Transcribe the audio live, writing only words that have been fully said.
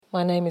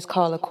My name is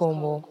Carla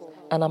Cornwall,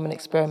 and I'm an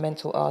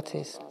experimental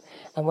artist.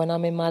 And when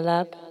I'm in my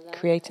lab,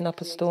 creating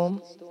up a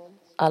storm,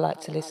 I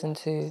like to listen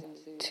to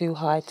Too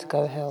High to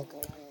Go Hell,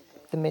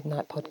 the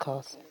Midnight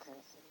Podcast.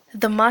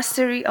 The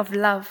Mastery of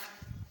Love,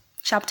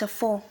 Chapter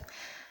 4.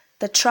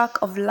 The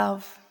Track of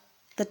Love,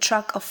 the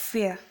Track of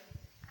Fear.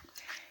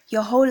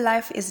 Your whole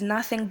life is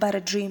nothing but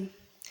a dream.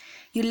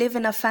 You live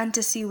in a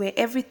fantasy where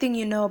everything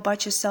you know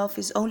about yourself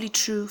is only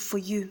true for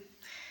you.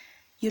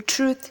 Your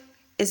truth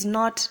is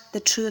not the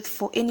truth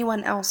for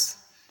anyone else,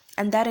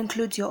 and that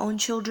includes your own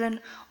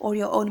children or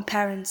your own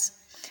parents.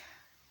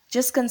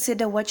 Just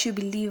consider what you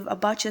believe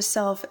about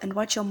yourself and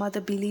what your mother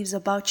believes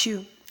about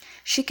you.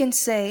 She can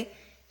say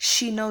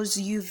she knows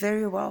you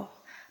very well,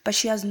 but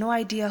she has no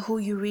idea who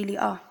you really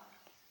are.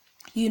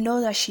 You know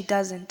that she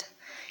doesn't.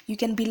 You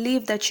can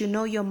believe that you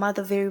know your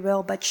mother very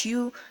well, but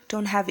you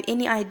don't have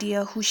any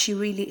idea who she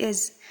really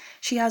is.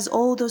 She has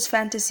all those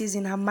fantasies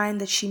in her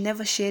mind that she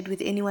never shared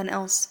with anyone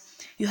else.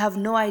 You have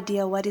no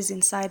idea what is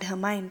inside her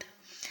mind.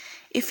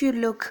 If you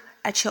look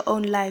at your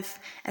own life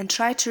and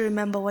try to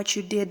remember what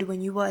you did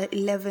when you were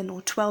 11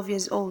 or 12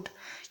 years old,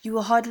 you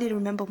will hardly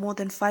remember more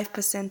than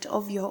 5%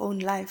 of your own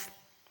life.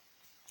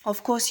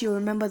 Of course, you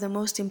remember the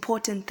most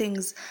important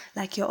things,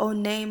 like your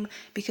own name,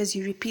 because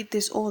you repeat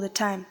this all the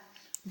time.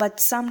 But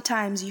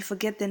sometimes you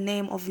forget the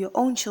name of your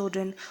own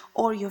children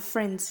or your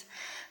friends.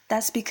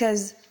 That's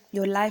because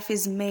your life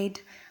is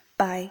made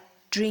by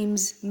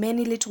dreams,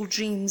 many little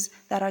dreams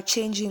that are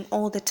changing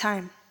all the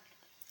time.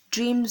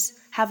 Dreams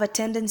have a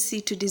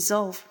tendency to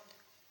dissolve,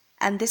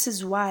 and this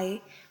is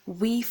why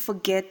we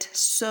forget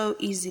so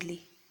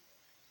easily.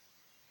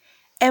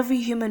 Every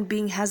human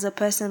being has a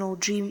personal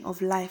dream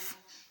of life,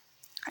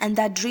 and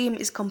that dream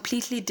is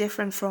completely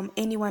different from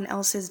anyone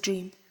else's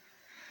dream.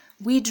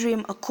 We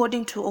dream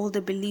according to all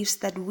the beliefs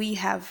that we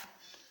have,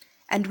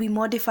 and we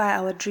modify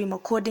our dream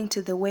according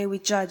to the way we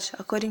judge,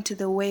 according to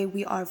the way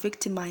we are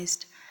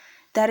victimized.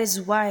 That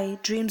is why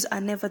dreams are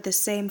never the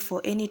same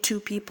for any two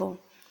people.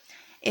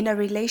 In a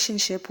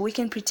relationship, we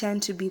can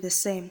pretend to be the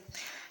same,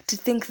 to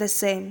think the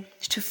same,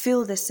 to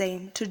feel the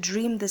same, to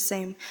dream the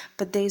same,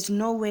 but there is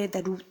no way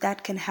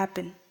that can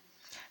happen.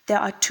 There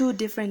are two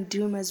different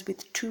dreamers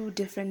with two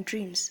different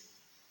dreams.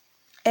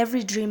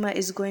 Every dreamer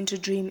is going to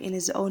dream in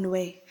his own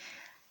way.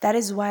 That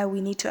is why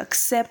we need to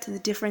accept the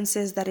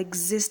differences that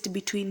exist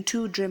between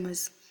two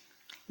dreamers.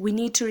 We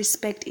need to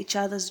respect each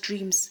other's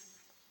dreams.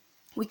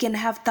 We can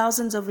have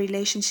thousands of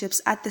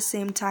relationships at the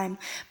same time,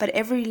 but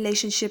every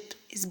relationship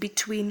is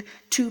between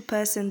two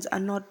persons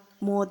and not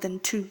more than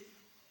two.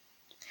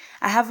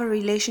 I have a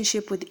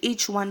relationship with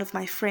each one of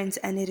my friends,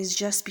 and it is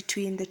just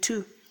between the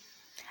two.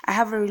 I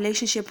have a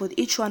relationship with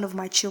each one of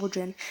my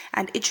children,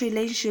 and each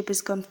relationship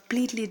is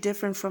completely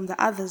different from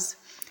the others.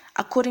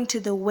 According to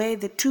the way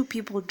the two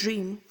people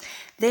dream,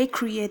 they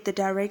create the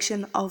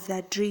direction of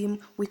that dream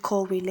we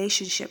call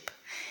relationship.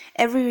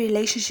 Every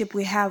relationship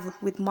we have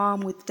with mom,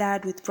 with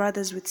dad, with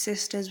brothers, with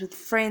sisters, with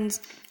friends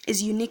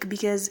is unique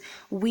because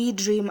we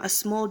dream a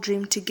small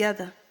dream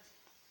together.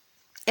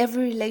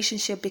 Every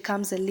relationship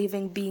becomes a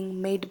living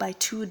being made by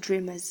two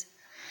dreamers.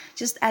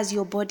 Just as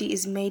your body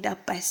is made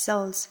up by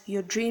cells,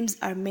 your dreams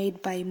are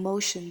made by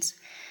emotions.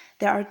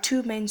 There are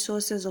two main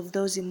sources of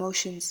those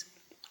emotions.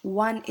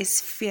 One is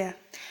fear,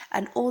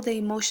 and all the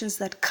emotions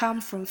that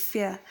come from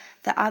fear.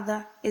 The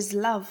other is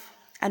love,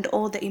 and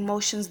all the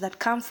emotions that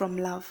come from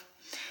love.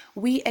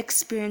 We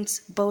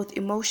experience both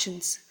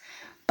emotions,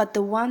 but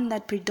the one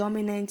that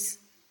predominates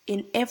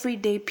in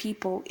everyday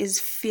people is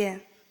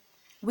fear.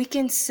 We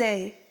can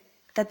say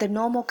that the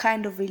normal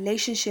kind of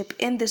relationship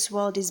in this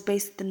world is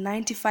based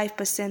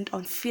 95%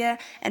 on fear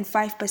and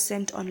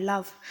 5% on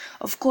love.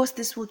 Of course,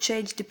 this will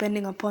change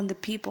depending upon the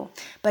people,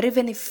 but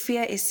even if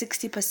fear is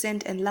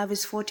 60% and love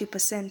is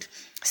 40%,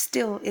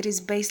 still it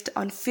is based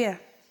on fear.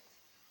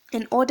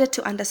 In order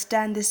to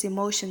understand these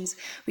emotions,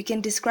 we can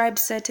describe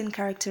certain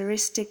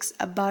characteristics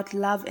about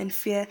love and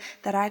fear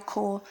that I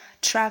call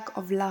track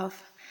of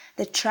love,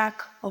 the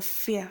track of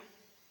fear.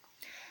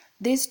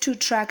 These two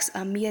tracks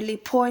are merely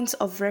points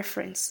of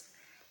reference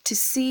to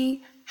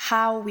see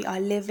how we are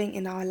living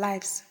in our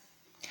lives.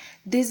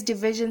 These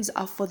divisions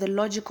are for the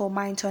logical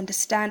mind to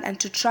understand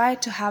and to try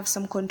to have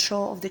some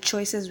control of the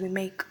choices we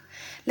make.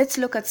 Let's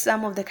look at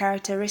some of the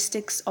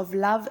characteristics of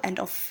love and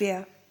of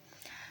fear.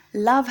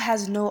 Love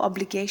has no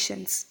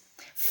obligations.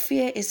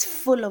 Fear is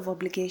full of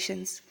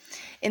obligations.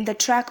 In the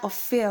track of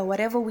fear,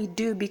 whatever we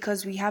do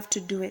because we have to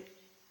do it,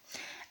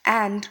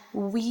 and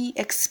we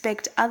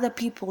expect other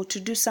people to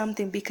do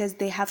something because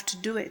they have to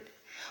do it.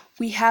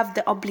 We have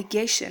the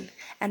obligation,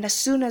 and as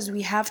soon as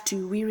we have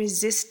to, we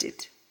resist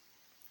it.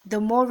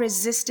 The more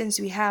resistance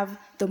we have,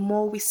 the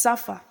more we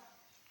suffer.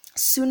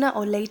 Sooner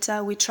or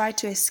later, we try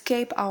to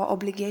escape our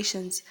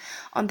obligations.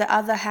 On the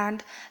other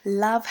hand,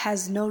 love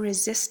has no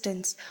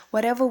resistance.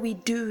 Whatever we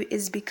do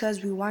is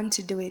because we want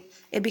to do it.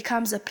 It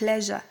becomes a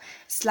pleasure.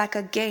 It's like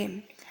a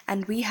game,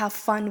 and we have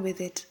fun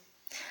with it.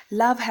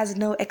 Love has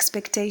no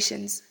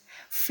expectations.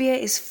 Fear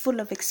is full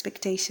of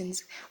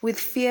expectations. With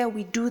fear,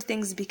 we do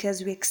things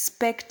because we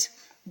expect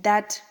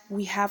that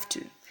we have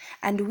to.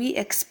 and we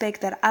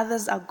expect that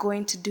others are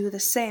going to do the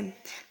same.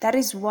 That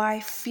is why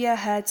fear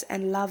hurts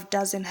and love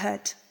doesn't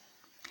hurt.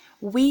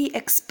 We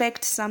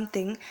expect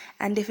something,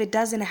 and if it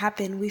doesn't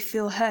happen, we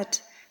feel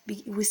hurt.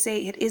 We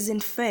say it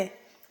isn't fair.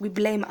 We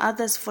blame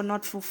others for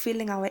not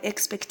fulfilling our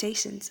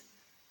expectations.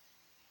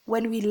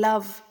 When we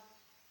love,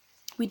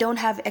 we don't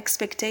have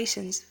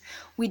expectations.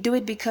 We do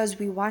it because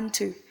we want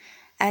to.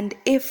 And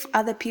if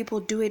other people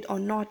do it or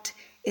not,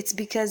 it's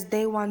because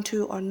they want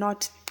to or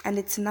not, and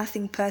it's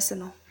nothing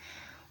personal.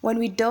 When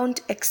we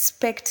don't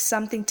expect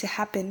something to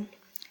happen,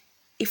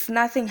 if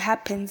nothing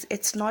happens,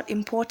 it's not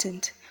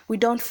important. We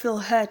don't feel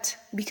hurt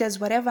because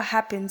whatever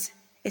happens,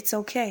 it's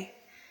okay.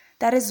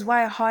 That is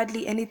why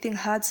hardly anything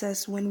hurts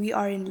us when we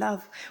are in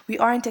love. We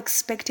aren't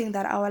expecting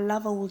that our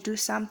lover will do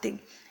something,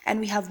 and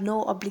we have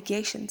no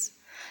obligations.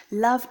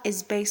 Love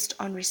is based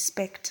on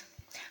respect.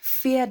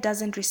 Fear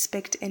doesn't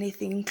respect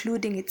anything,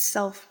 including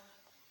itself.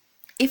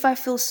 If I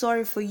feel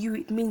sorry for you,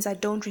 it means I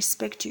don't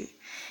respect you.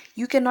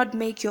 You cannot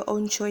make your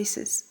own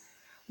choices.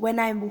 When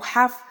I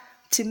have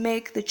to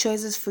make the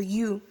choices for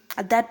you,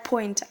 at that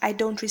point, I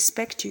don't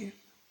respect you.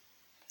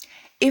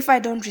 If I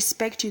don't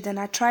respect you, then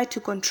I try to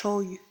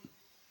control you.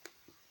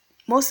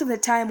 Most of the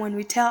time when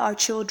we tell our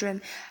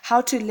children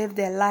how to live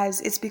their lives,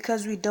 it's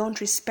because we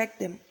don't respect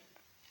them.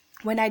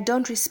 When I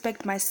don't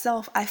respect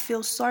myself, I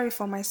feel sorry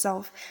for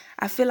myself.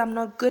 I feel I'm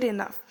not good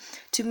enough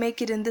to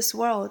make it in this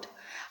world.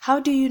 How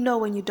do you know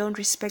when you don't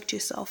respect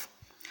yourself?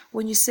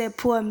 When you say,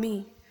 poor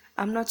me,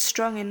 I'm not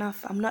strong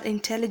enough, I'm not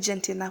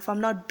intelligent enough,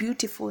 I'm not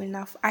beautiful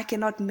enough, I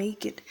cannot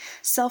make it.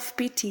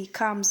 Self-pity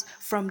comes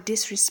from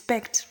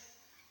disrespect.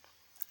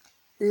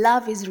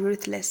 Love is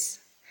ruthless.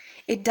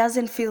 It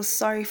doesn't feel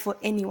sorry for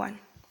anyone,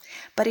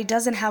 but it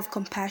doesn't have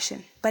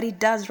compassion. But it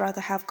does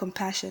rather have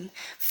compassion.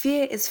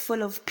 Fear is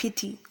full of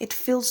pity. It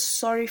feels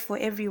sorry for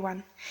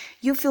everyone.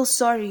 You feel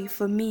sorry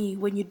for me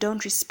when you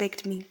don't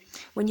respect me,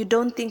 when you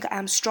don't think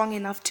I'm strong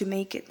enough to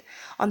make it.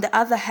 On the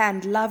other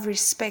hand, love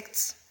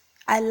respects.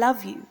 I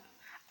love you.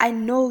 I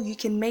know you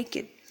can make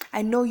it.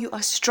 I know you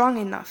are strong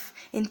enough,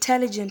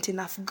 intelligent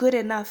enough, good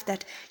enough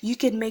that you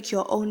can make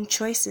your own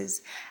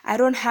choices. I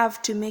don't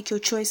have to make your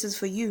choices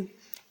for you.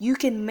 You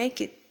can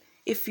make it.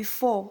 If you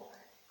fall,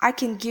 I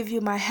can give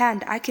you my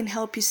hand. I can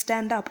help you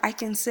stand up. I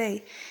can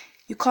say,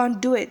 you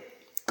can't do it.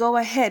 Go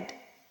ahead.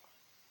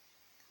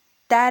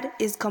 That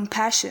is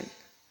compassion.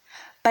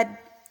 But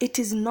it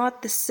is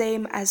not the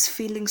same as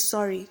feeling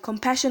sorry.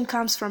 Compassion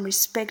comes from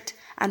respect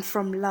and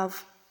from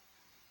love.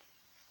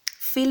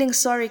 Feeling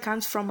sorry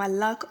comes from a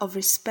lack of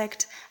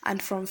respect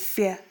and from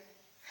fear.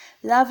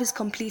 Love is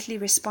completely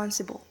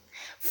responsible.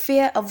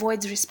 Fear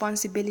avoids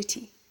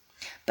responsibility.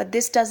 But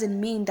this doesn't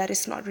mean that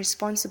it's not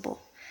responsible.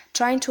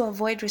 Trying to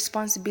avoid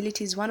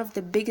responsibility is one of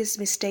the biggest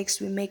mistakes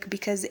we make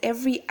because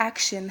every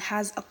action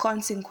has a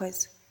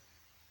consequence.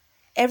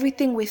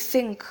 Everything we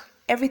think,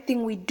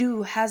 everything we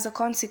do has a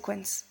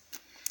consequence.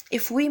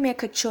 If we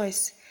make a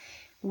choice,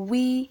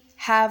 we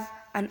have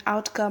an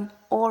outcome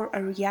or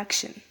a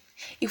reaction.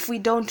 If we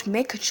don't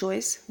make a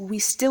choice, we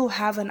still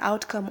have an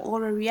outcome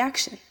or a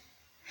reaction.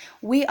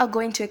 We are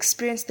going to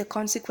experience the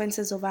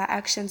consequences of our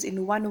actions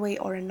in one way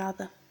or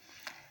another.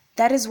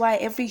 That is why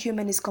every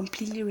human is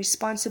completely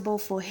responsible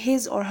for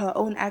his or her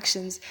own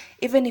actions,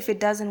 even if it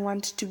doesn't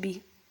want to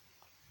be.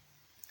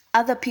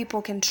 Other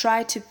people can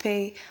try to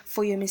pay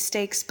for your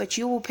mistakes, but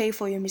you will pay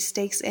for your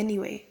mistakes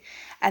anyway,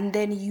 and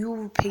then you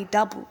will pay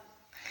double.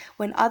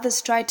 When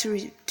others try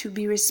to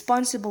be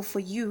responsible for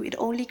you, it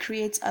only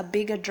creates a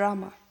bigger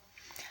drama.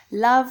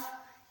 Love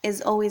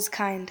is always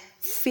kind.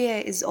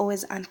 Fear is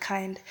always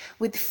unkind.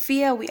 With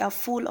fear, we are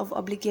full of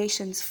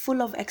obligations,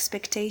 full of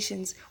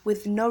expectations,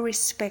 with no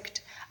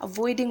respect,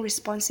 avoiding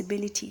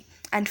responsibility,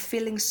 and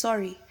feeling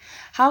sorry.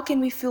 How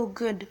can we feel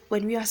good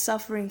when we are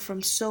suffering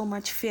from so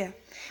much fear?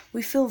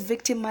 We feel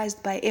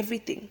victimized by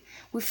everything.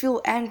 We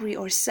feel angry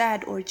or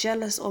sad or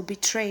jealous or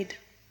betrayed.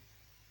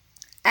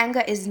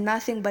 Anger is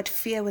nothing but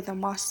fear with a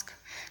mask.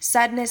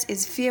 Sadness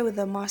is fear with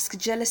a mask.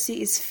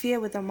 Jealousy is fear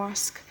with a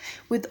mask.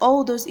 With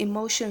all those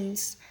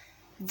emotions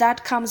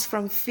that comes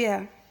from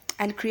fear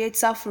and create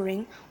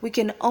suffering, we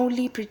can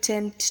only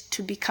pretend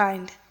to be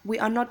kind. We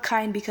are not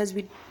kind because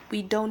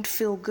we don't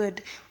feel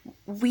good.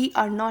 We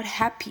are not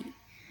happy.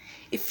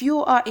 If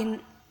you are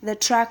in the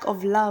track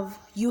of love,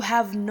 you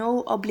have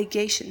no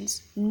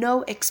obligations,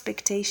 no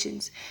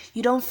expectations.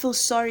 You don't feel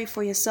sorry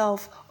for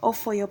yourself or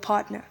for your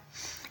partner.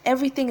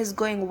 Everything is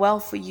going well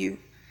for you.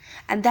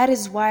 And that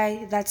is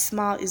why that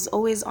smile is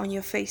always on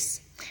your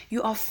face.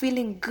 You are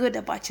feeling good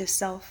about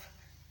yourself.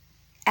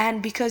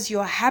 And because you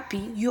are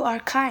happy, you are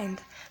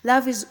kind.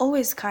 Love is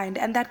always kind,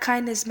 and that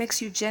kindness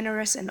makes you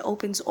generous and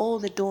opens all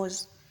the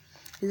doors.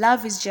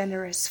 Love is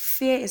generous.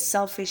 Fear is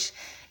selfish.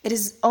 It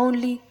is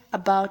only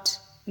about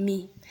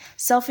me.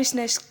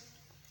 Selfishness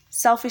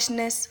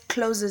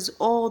closes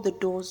all the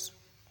doors.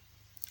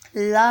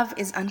 Love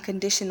is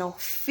unconditional.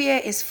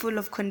 Fear is full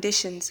of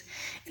conditions.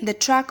 In the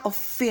track of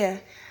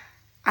fear,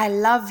 I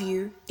love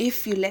you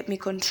if you let me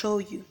control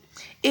you,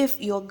 if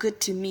you're good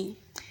to me,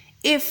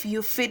 if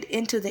you fit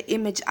into the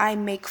image I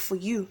make for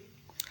you.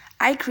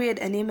 I create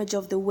an image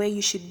of the way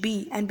you should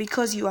be, and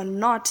because you are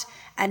not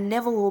and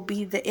never will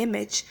be the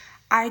image,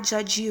 I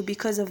judge you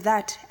because of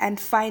that and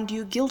find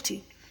you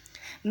guilty.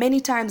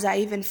 Many times I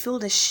even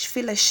feel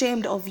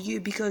ashamed of you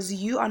because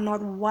you are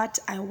not what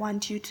I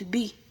want you to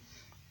be.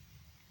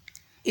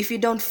 If you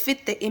don't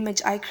fit the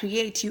image I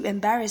create, you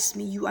embarrass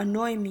me, you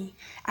annoy me.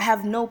 I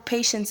have no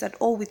patience at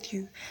all with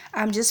you.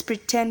 I'm just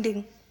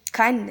pretending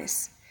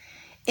kindness.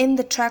 In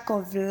the track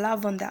of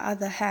love, on the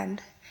other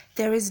hand,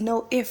 there is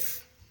no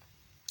if.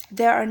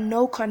 There are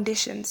no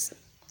conditions.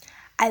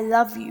 I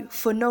love you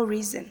for no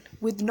reason,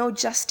 with no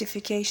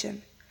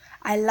justification.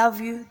 I love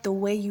you the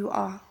way you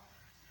are,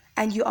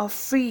 and you are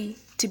free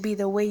to be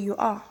the way you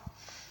are.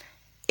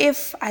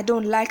 If I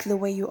don't like the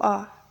way you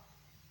are,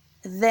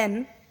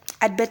 then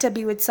I'd better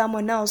be with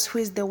someone else who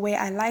is the way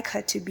I like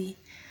her to be.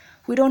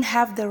 We don't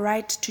have the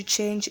right to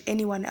change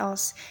anyone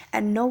else,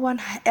 and no one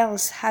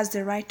else has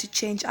the right to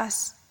change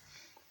us.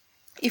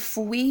 If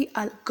we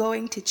are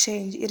going to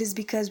change, it is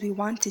because we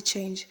want to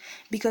change,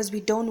 because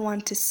we don't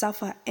want to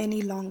suffer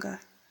any longer.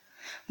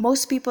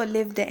 Most people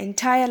live their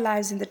entire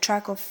lives in the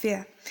track of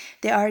fear.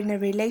 They are in a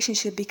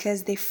relationship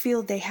because they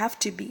feel they have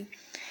to be.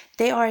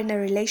 They are in a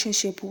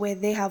relationship where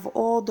they have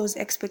all those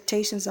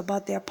expectations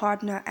about their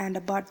partner and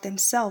about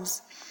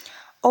themselves.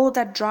 All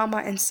that drama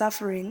and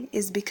suffering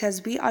is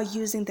because we are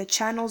using the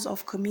channels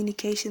of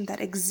communication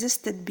that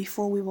existed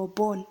before we were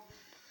born.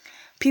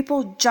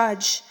 People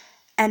judge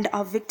and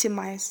are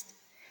victimized.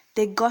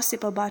 They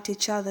gossip about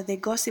each other. They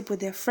gossip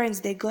with their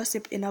friends. They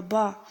gossip in a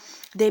bar.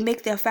 They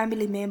make their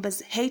family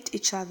members hate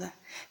each other.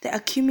 They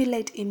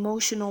accumulate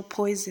emotional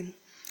poison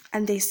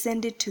and they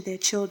send it to their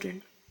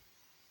children.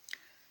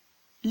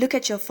 Look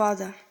at your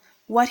father,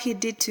 what he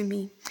did to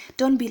me.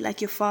 Don't be like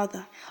your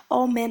father.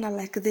 All men are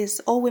like this.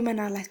 All women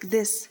are like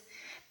this.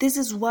 This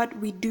is what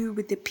we do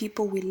with the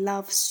people we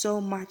love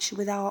so much,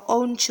 with our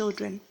own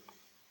children,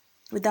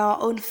 with our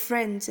own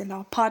friends and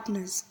our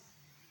partners.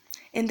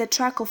 In the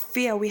track of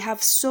fear, we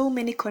have so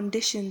many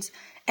conditions,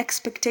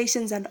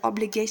 expectations, and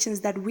obligations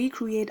that we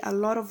create a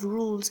lot of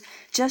rules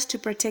just to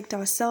protect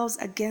ourselves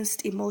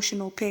against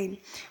emotional pain,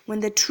 when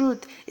the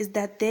truth is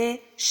that there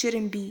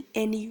shouldn't be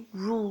any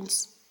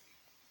rules.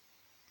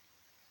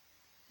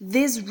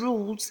 These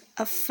rules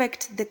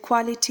affect the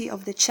quality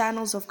of the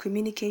channels of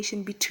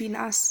communication between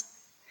us.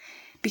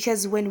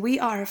 Because when we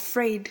are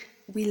afraid,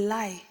 we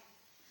lie.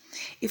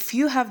 If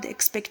you have the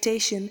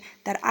expectation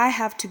that I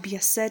have to be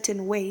a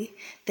certain way,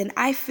 then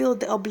I feel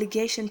the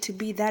obligation to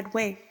be that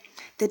way.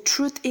 The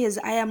truth is,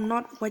 I am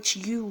not what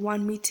you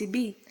want me to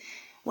be.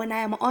 When I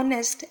am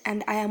honest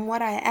and I am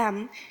what I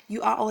am,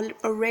 you are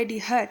already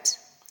hurt.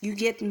 You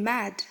get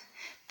mad.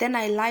 Then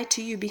I lie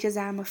to you because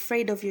I am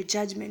afraid of your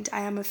judgment.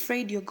 I am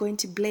afraid you're going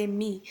to blame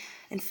me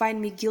and find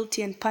me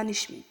guilty and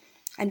punish me.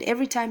 And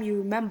every time you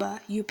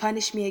remember, you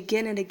punish me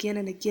again and again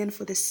and again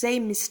for the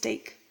same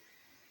mistake.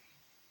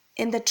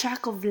 In the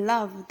track of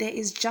love, there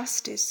is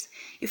justice.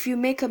 If you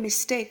make a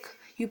mistake,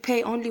 you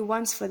pay only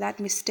once for that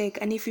mistake.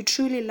 And if you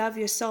truly love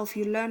yourself,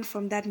 you learn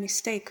from that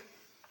mistake.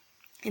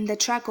 In the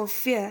track of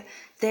fear,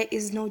 there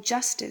is no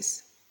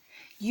justice.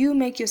 You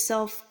make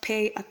yourself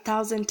pay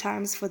 1,000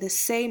 times for the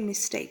same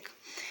mistake.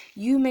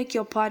 You make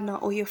your partner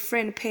or your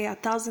friend pay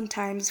 1,000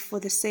 times for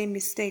the same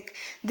mistake.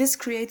 This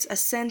creates a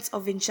sense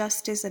of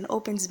injustice and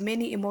opens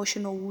many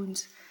emotional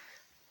wounds.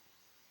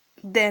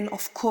 Then,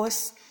 of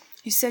course,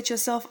 you set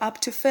yourself up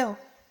to fail.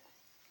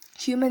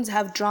 Humans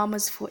have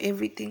dramas for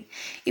everything,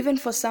 even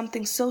for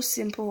something so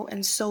simple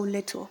and so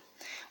little.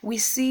 We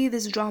see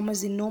these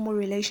dramas in normal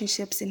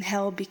relationships in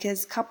hell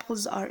because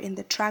couples are in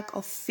the track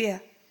of fear.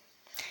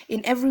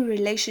 In every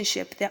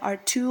relationship, there are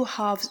two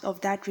halves of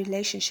that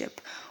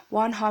relationship.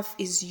 One half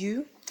is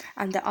you,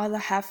 and the other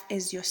half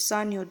is your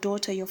son, your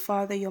daughter, your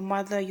father, your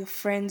mother, your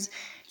friends,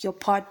 your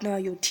partner,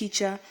 your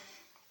teacher,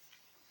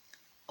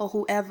 or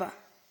whoever.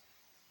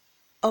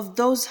 Of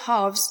those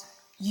halves,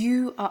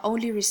 you are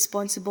only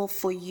responsible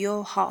for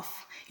your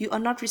half. You are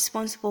not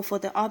responsible for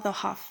the other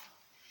half.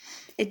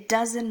 It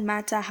doesn't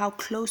matter how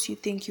close you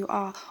think you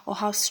are or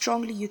how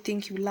strongly you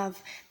think you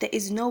love. There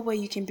is no way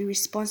you can be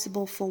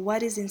responsible for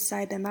what is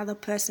inside another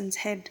person's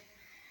head.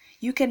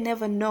 You can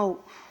never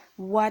know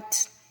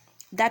what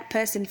that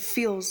person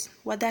feels,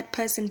 what that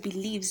person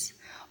believes,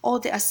 all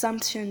the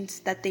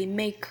assumptions that they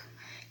make.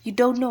 You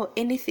don't know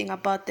anything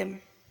about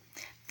them.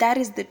 That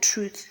is the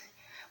truth.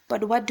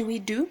 But what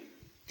do?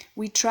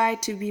 We try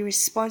to be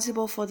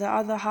responsible for the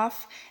other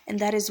half, and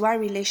that is why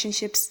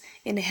relationships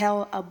in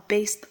hell are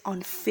based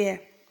on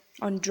fear,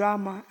 on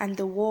drama, and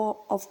the war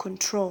of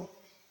control.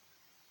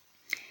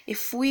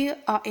 If we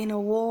are in a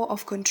war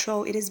of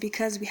control, it is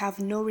because we have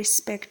no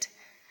respect.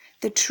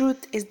 The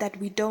truth is that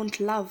we don't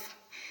love.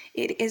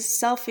 It is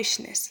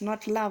selfishness,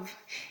 not love.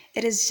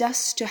 It is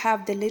just to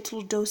have the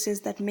little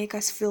doses that make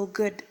us feel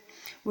good.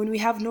 When we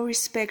have no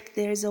respect,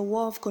 there is a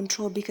war of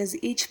control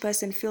because each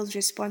person feels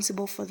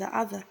responsible for the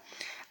other.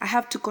 I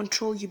have to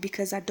control you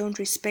because I don't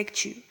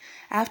respect you.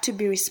 I have to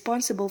be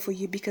responsible for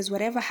you because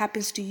whatever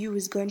happens to you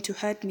is going to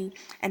hurt me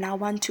and I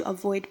want to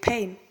avoid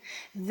pain.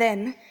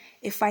 Then,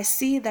 If I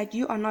see that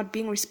you are not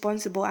being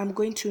responsible, I'm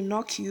going to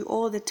knock you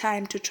all the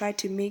time to try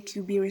to make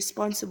you be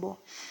responsible.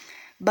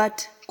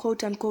 But,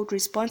 quote unquote,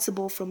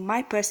 responsible from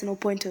my personal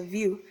point of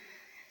view,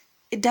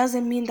 it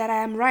doesn't mean that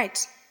I am right.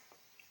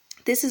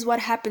 This is what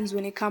happens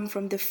when it comes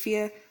from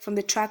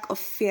the track of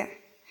fear.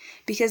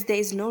 Because there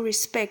is no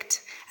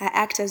respect, I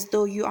act as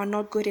though you are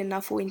not good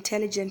enough or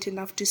intelligent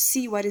enough to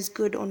see what is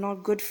good or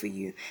not good for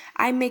you.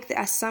 I make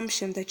the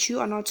assumption that you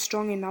are not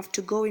strong enough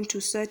to go into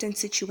certain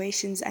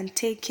situations and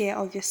take care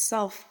of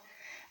yourself.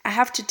 I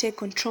have to take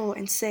control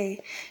and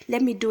say,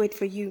 let me do it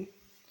for you,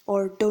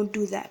 or don't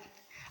do that.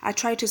 I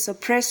try to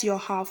suppress your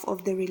half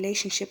of the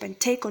relationship and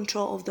take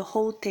control of the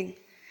whole thing.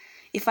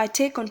 If I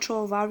take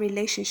control of our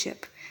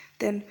relationship,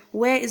 then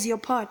where is your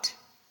part?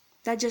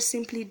 That just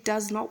simply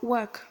does not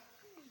work.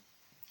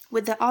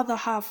 With the other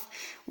half,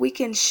 we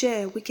can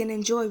share, we can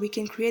enjoy, we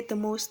can create the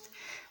most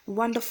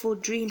wonderful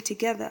dream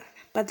together.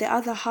 But the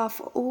other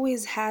half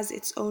always has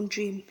its own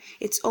dream,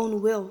 its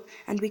own will,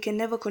 and we can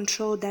never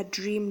control that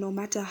dream no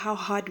matter how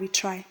hard we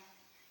try.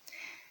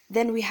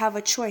 Then we have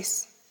a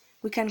choice.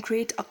 We can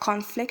create a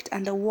conflict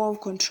and a war of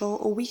control,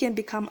 or we can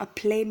become a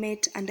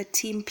playmate and a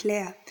team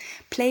player.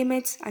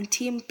 Playmates and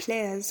team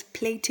players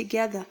play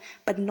together,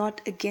 but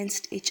not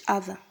against each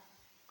other.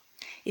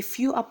 If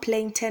you are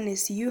playing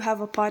tennis, you have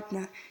a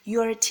partner,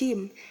 you are a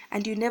team,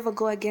 and you never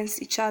go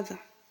against each other.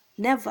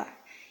 Never.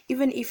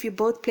 Even if you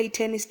both play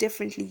tennis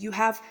differently, you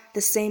have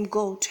the same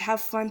goal, to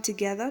have fun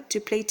together, to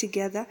play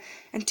together,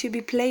 and to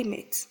be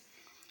playmates.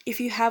 If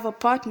you have a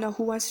partner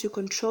who wants to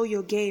control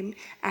your game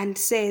and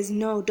says,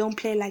 no, don't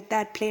play like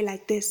that, play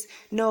like this.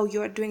 No,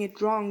 you are doing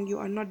it wrong.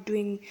 You're not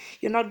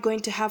going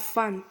to have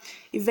fun.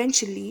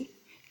 Eventually,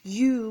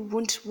 you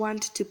won't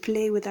want to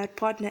play with that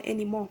partner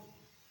anymore.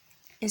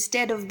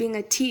 Instead of being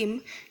a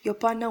team, your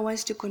partner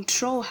wants to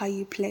control how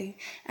you play.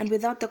 And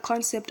without the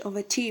concept of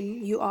a team,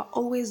 you are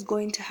always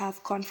going to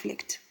have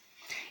conflict.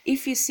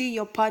 If you see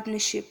your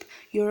partnership,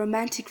 your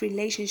romantic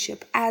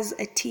relationship as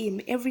a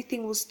team,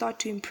 everything will start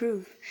to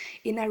improve.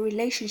 In a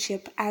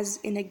relationship, as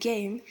in a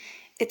game,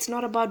 it's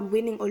not about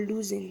winning or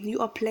losing. You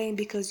are playing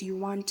because you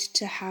want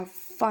to have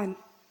fun.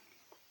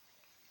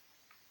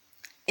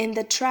 In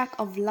the track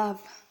of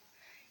love,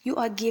 you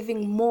are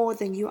giving more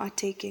than you are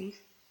taking.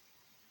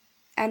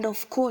 And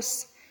of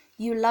course,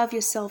 you love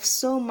yourself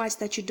so much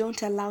that you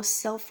don't allow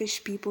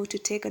selfish people to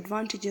take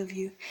advantage of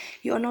you.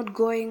 You are not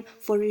going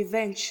for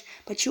revenge,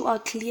 but you are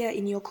clear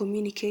in your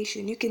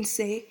communication. You can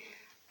say,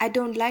 I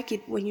don't like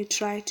it when you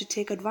try to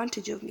take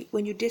advantage of me,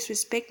 when you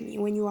disrespect me,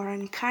 when you are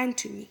unkind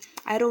to me.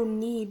 I don't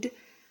need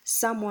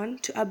someone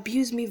to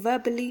abuse me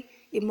verbally,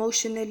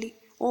 emotionally,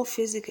 or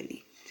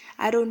physically.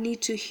 I don't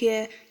need to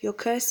hear your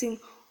cursing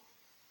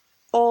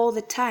all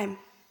the time.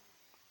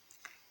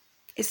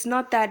 It's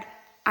not that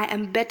I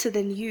am better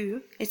than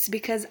you. It's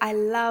because I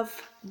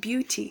love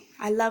beauty.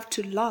 I love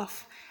to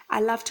laugh. I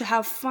love to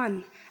have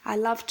fun. I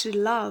love to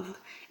love.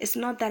 It's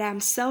not that I'm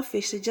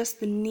selfish. It's just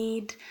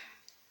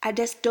I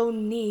just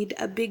don't need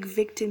a big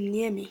victim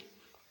near me.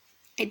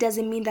 It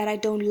doesn't mean that I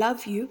don't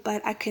love you,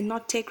 but I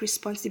cannot take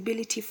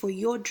responsibility for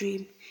your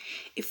dream.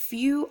 If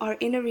you are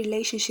in a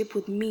relationship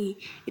with me,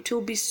 it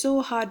will be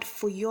so hard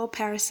for your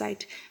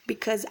parasite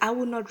because I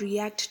will not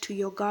react to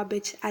your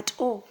garbage at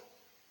all.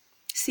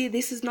 See,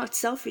 this is not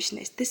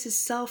selfishness. This is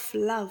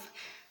self-love.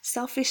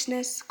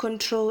 Selfishness,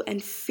 control,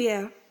 and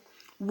fear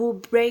will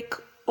break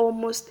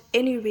almost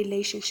any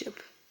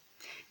relationship.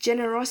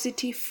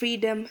 Generosity,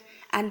 freedom,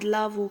 and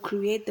love will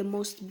create the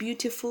most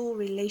beautiful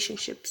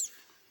relationships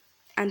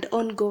and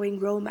ongoing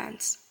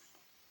romance.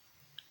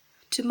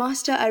 To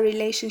master a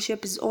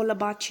relationship is all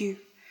about you.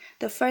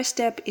 The first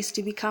step is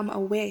to become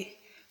aware,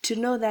 to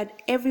know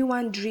that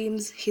everyone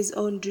dreams his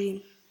own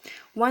dream.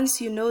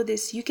 Once you know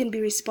this, you can be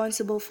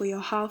responsible for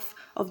your half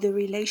of the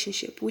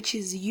relationship, which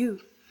is you.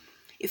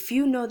 If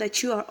you know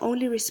that you are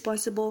only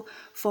responsible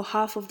for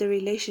half of the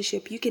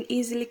relationship, you can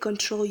easily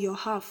control your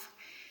half.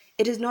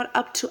 It is not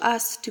up to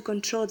us to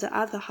control the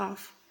other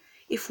half.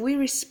 If we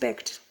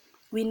respect,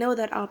 we know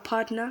that our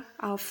partner,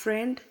 our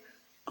friend,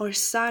 or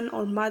son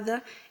or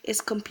mother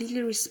is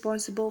completely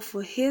responsible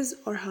for his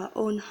or her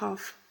own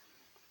half.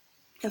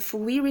 If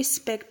we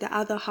respect the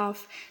other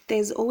half, there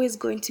is always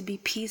going to be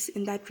peace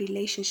in that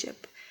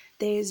relationship.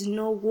 There is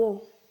no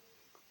war.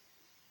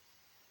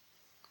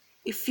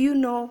 If you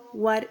know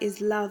what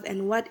is love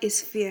and what is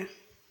fear,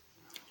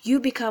 you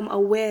become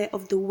aware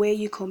of the way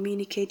you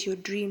communicate your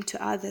dream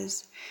to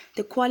others.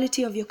 The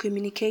quality of your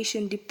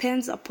communication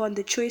depends upon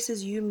the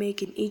choices you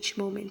make in each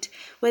moment,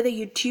 whether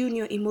you tune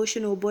your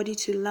emotional body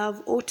to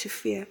love or to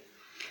fear.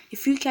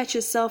 If you catch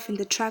yourself in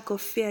the track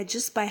of fear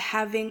just by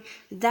having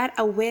that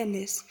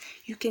awareness,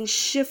 you can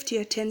shift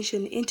your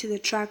attention into the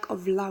track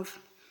of love.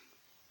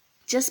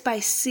 Just by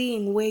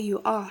seeing where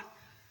you are,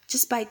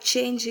 just by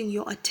changing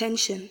your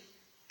attention,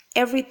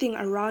 everything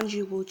around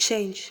you will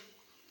change.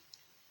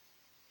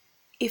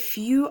 If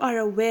you are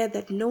aware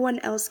that no one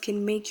else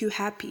can make you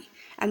happy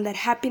and that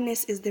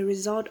happiness is the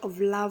result of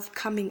love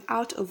coming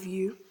out of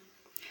you,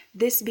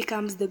 this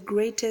becomes the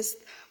greatest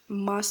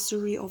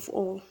mastery of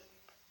all.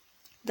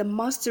 The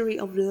mastery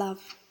of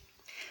love.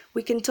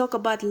 We can talk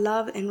about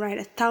love and write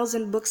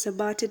 1,000 books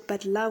about it,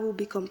 but love will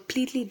be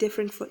completely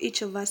different for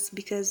each of us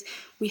because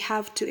we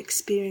have to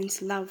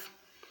experience love.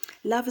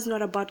 Love is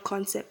not about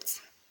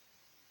concepts.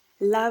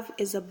 Love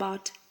is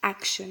about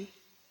action.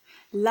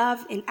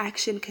 Love in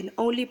action can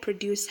only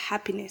produce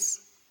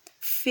happiness.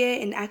 Fear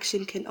in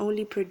action can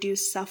only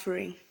produce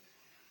suffering.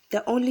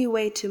 The only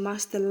way to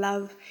master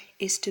love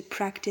is to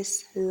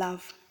practice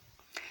love.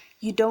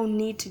 You don't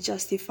need to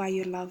justify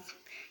your love.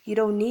 You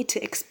don't need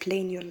to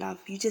explain your love.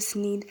 You just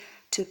need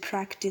to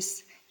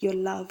practice your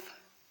love.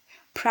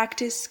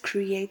 Practice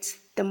creates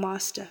the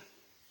master.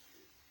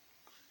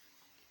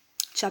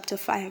 Chapter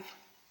 5.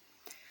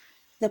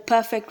 The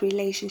perfect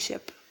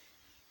relationship.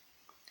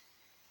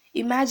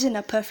 Imagine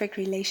a perfect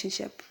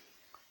relationship.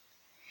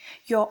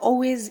 You're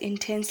always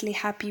intensely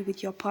happy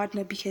with your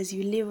partner because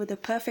you live with a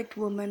perfect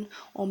woman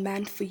or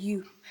man for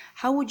you.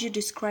 How would you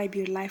describe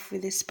your life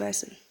with this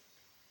person?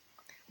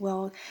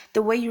 Well,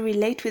 the way you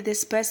relate with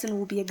this person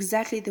will be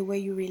exactly the way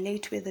you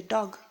relate with a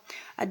dog.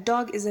 A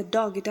dog is a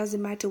dog. It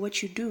doesn't matter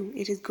what you do.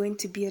 It is going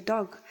to be a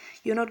dog.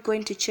 You're not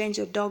going to change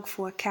a dog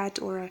for a cat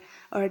or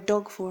a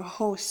dog for a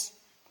horse.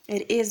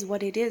 It is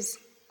what it is.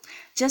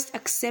 Just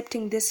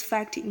accepting this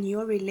fact in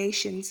your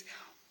relations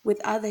with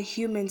other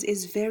humans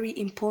is very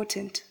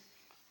important.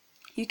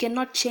 You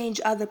cannot change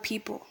other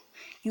people.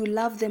 You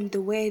love them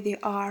the way they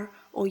are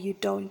or you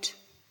don't.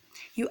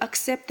 You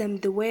accept them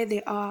the way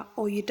they are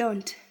or you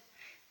don't.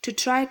 To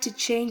try to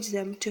change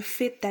them to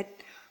fit that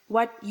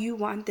what you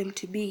want them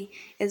to be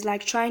is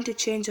like trying to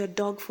change a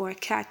dog for a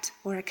cat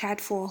or a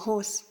cat for a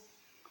horse.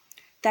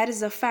 That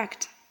is a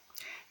fact.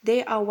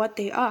 They are what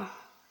they are.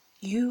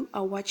 You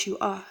are what you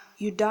are.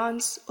 You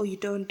dance or you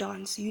don't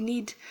dance. You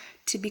need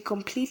to be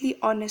completely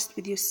honest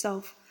with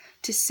yourself,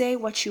 to say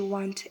what you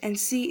want and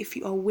see if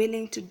you are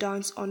willing to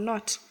dance or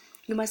not.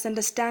 You must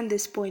understand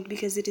this point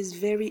because it is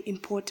very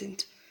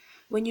important.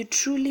 When you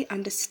truly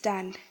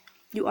understand,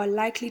 you are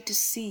likely to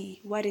see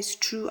what is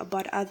true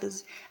about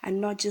others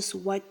and not just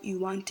what you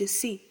want to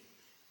see.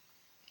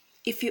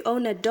 If you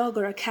own a dog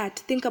or a cat,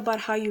 think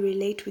about how you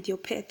relate with your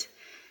pet.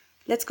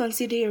 Let's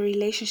consider your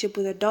relationship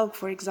with a dog,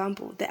 for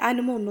example. The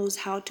animal knows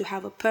how to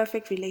have a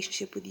perfect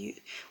relationship with you.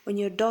 When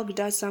your dog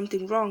does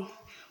something wrong,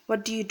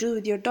 what do you do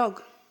with your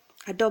dog?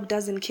 A dog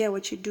doesn't care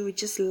what you do, it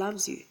just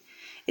loves you.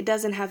 It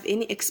doesn't have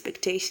any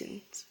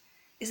expectations.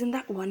 Isn't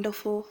that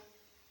wonderful?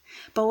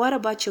 But what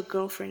about your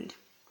girlfriend,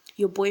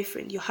 your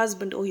boyfriend, your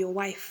husband, or your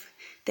wife?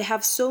 They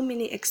have so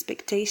many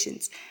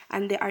expectations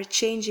and they are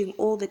changing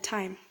all the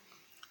time.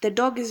 The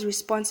dog is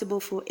responsible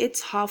for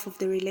its half of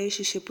the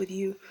relationship with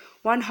you.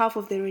 One half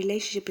of the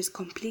relationship is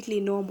completely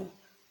normal,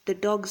 the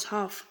dog's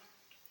half.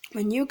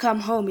 When you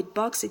come home, it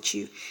barks at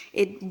you,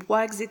 it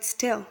wags its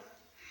tail.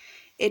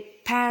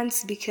 It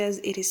pants because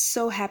it is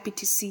so happy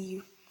to see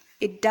you.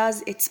 It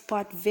does its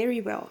part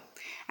very well,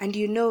 and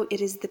you know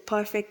it is the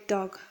perfect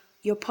dog.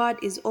 Your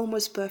part is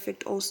almost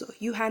perfect also.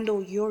 You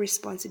handle your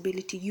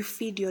responsibility. You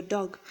feed your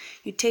dog.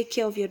 You take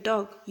care of your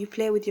dog. You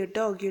play with your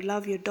dog. You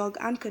love your dog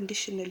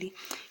unconditionally.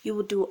 You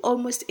will do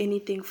almost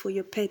anything for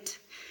your pet.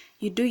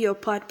 You do your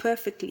part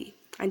perfectly,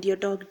 and your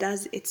dog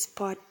does its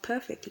part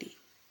perfectly.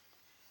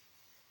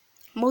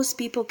 Most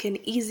people can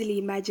easily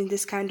imagine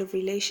this kind of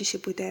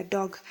relationship with their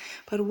dog,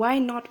 but why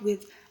not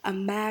with a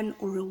man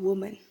or a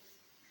woman?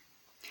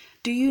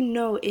 Do you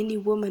know any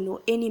woman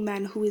or any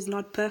man who is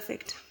not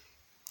perfect?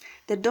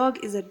 The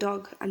dog is a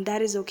dog, and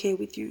that is okay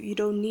with you. You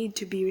don't need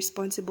to be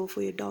responsible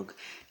for your dog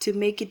to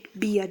make it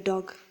be a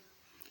dog.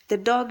 The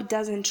dog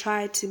doesn't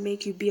try to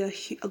make you be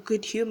a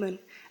good human,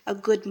 a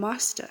good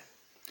master.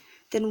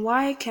 Then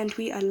why can't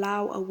we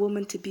allow a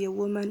woman to be a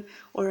woman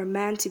or a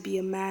man to be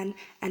a man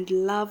and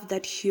love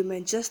that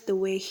human just the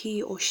way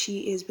he or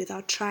she is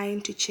without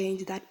trying to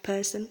change that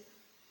person?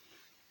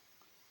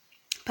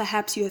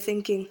 Perhaps you're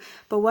thinking,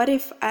 but what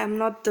if I'm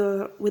not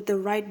with the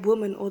right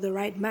woman or the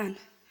right man?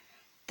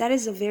 That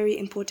is a very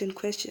important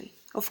question.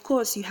 Of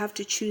course, you have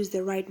to choose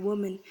the right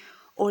woman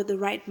or the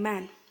right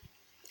man.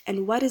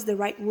 And what is the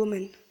right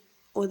woman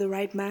or the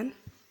right man?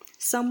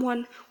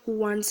 Someone who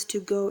wants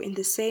to go in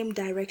the same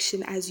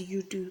direction as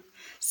you do.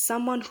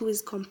 Someone who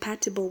is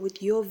compatible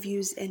with your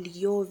views and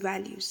your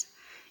values,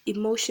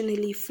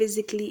 emotionally,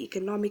 physically,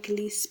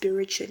 economically,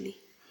 spiritually.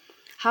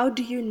 How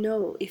do you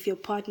know if your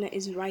partner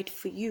is right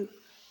for you?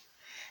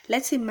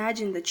 Let's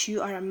imagine that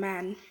you are a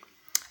man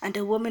and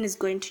a woman is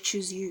going to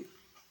choose you.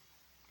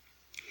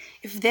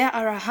 If there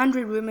are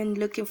 100 women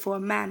looking for a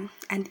man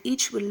and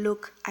each will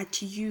look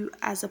at you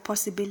as a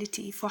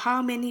possibility, for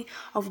how many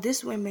of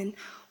these women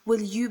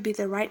will you be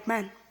the right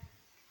man?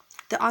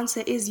 The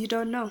answer is you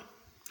don't know.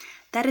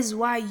 That is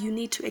why you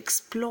need to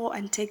explore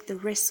and take the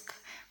risk.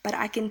 But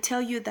I can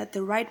tell you that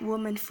the right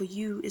woman for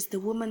you is the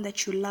woman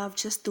that you love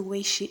just the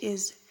way she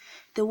is.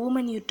 The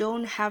woman you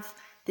don't have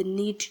the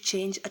need to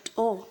change at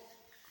all.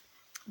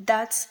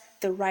 That's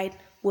the right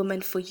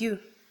woman for you.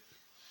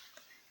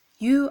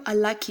 You are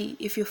lucky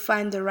if you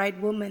find the right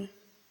woman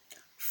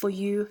for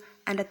you,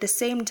 and at the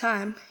same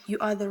time, you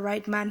are the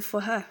right man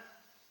for her.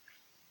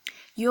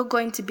 You're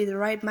going to be the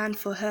right man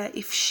for her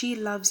if she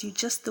loves you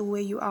just the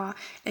way you are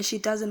and she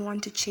doesn't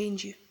want to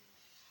change you.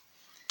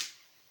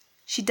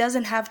 She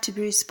doesn't have to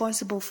be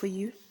responsible for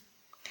you.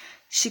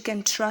 She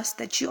can trust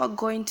that you are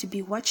going to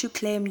be what you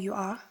claim you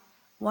are,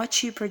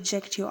 what you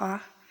project you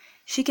are.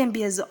 She can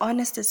be as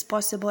honest as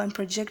possible and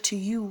project to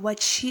you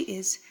what she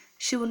is.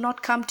 She will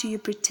not come to you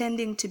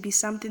pretending to be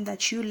something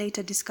that you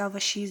later discover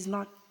she is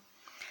not.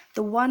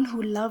 The one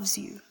who loves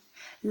you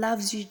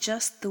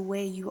just the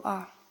way you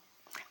are.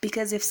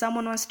 Because if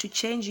someone wants to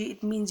change you,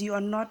 it means you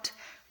are not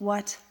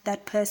what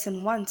that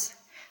person wants.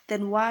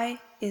 Then why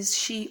is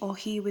she or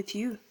he with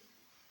you?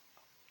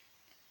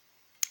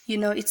 You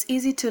know, it's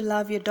easy to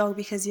love your dog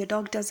because your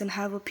dog doesn't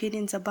have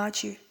opinions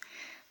about you.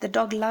 The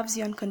dog loves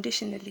you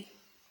unconditionally.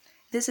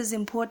 This is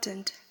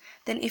important.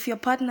 Then if your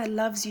partner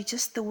loves you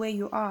just the way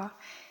you are,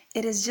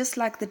 it is just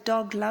like the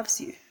dog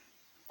loves you.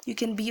 You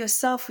can be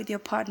yourself with your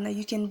partner.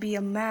 You can be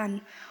a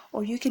man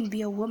or you can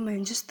be a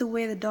woman just the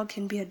way the dog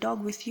can be a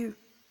dog with you.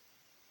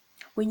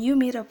 When you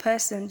meet a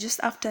person, just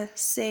after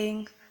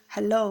saying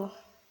hello,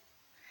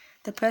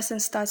 the person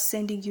starts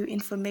sending you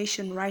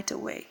information right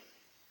away.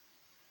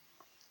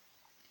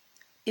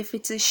 If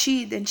it's a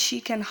she, then she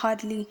can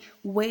hardly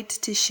wait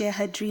to share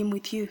her dream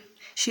with you.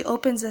 She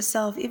opens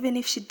herself even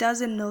if she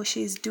doesn't know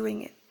she is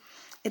doing it.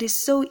 It is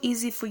so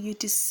easy for you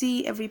to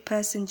see every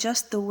person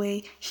just the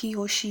way he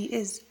or she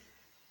is.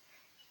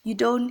 You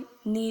don't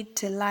need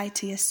to lie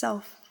to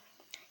yourself.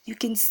 You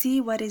can see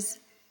what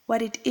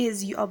it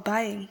is you are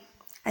buying,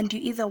 and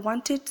you either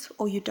want it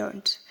or you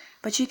don't.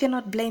 But you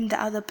cannot blame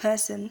the other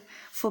person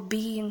for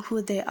being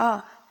who they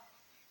are.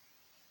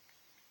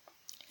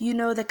 Do you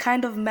know the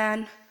kind of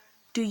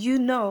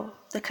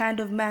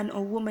man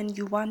or woman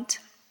you want?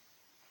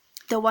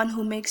 The one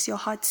who makes your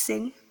heart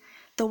sing,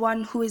 the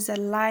one who is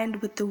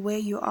aligned with the way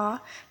you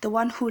are, the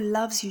one who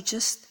loves you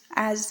just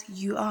as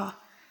you are.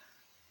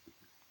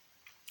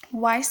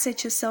 Why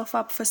set yourself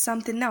up for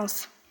something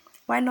else?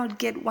 Why not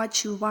get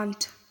what you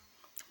want?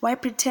 Why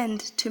pretend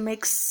to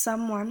make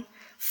someone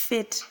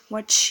fit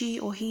what she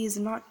or he is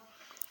not?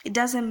 It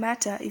doesn't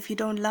matter if you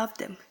don't love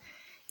them.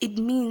 It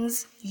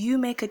means you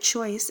make a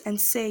choice and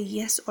say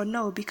yes or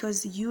no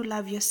because you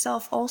love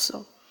yourself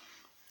also.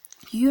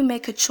 You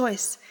make a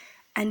choice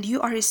and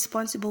you are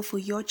responsible for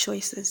your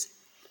choices.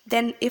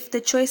 Then if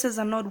the choices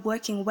are not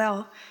working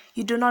well,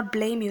 you do not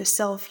blame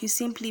yourself. You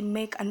simply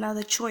make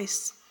another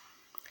choice.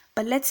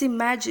 But let's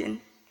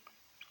imagine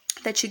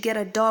that you get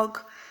a dog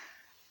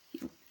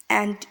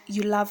and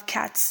you love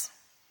cats.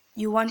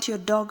 You want your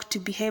dog to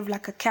behave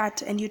like a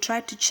cat and you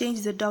try to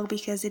change the dog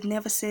because it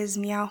never says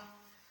meow.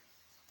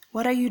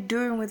 What are you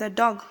doing with a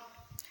dog?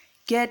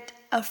 Get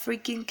a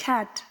freaking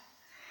cat.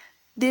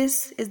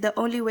 This is the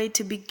only way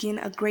to begin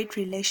a great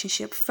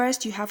relationship.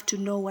 First, you have to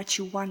know what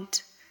you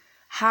want,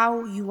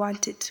 how you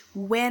want it,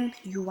 when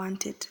you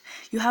want it.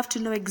 You have to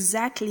know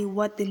exactly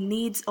what the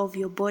needs of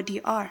your body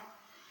are,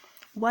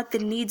 what the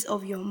needs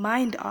of your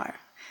mind are,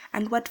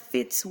 and what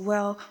fits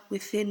well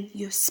within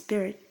your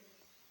spirit.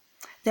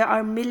 There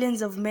are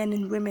millions of men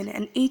and women,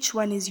 and each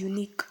one is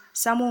unique.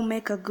 Some will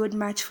make a good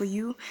match for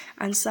you,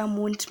 and some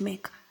won't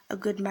make a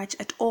good match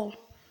at all.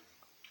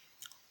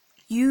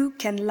 You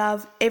can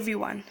love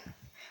everyone,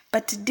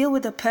 but to deal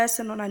with a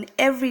person on an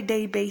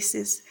everyday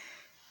basis,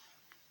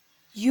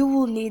 you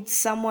will need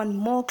someone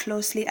more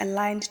closely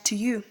aligned to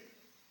you.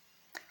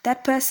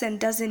 That person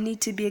doesn't need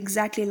to be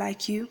exactly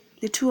like you.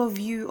 The two of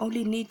you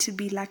only need to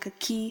be like a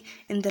key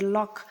in the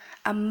lock,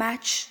 a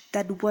match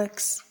that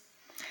works.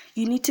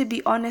 You need to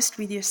be honest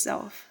with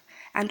yourself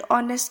and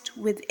honest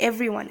with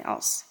everyone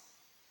else.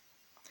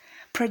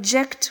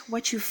 Project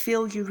what you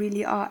feel you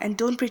really are and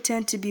don't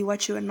pretend to be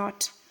what you are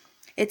not.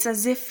 It's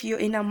as if you're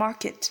in a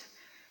market.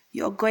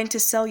 You're going to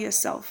sell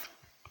yourself.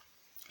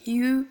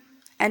 You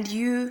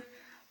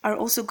are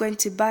also going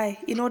to buy.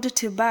 In order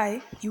to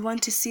buy, you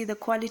want to see the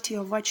quality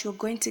of what you're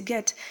going to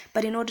get.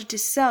 But in order to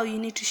sell, you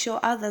need to show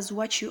others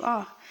what you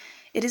are.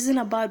 It isn't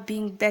about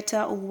being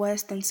better or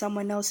worse than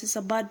someone else. It's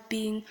about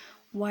being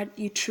what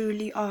you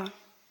truly are.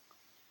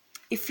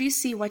 If you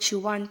see what you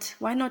want,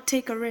 why not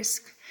take a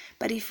risk?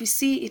 But if you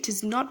see it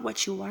is not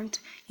what you want,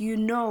 you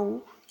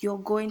know you're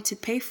going to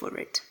pay for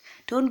it.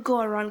 Don't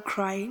go around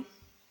crying,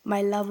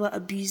 "My lover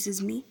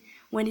abuses me,"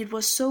 when it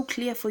was so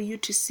clear for you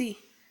to see.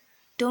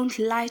 Don't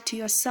lie to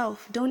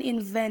yourself. Don't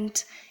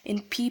invent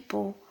in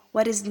people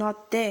what is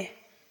not there.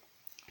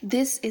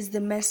 This is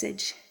the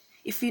message.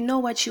 If you know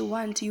what you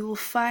want, you will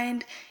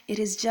find it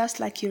is just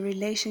like your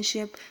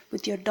relationship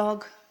with your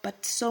dog,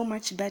 but so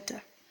much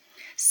better.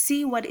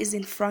 See what is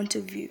in front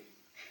of you.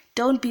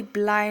 Don't be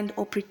blind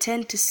or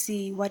pretend to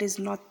see what is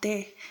not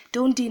there.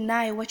 Don't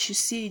deny what you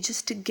see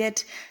just to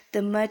get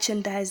the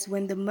merchandise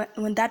when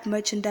that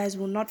merchandise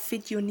will not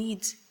fit your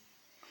needs.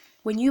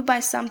 When you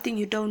buy something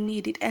you don't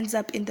need, it ends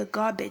up in the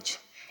garbage.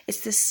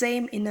 It's the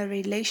same in a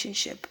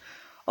relationship.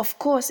 Of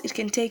course, it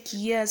can take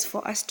years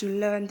for us to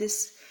learn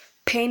this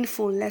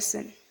painful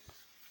lesson.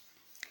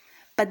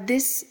 But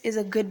this is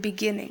a good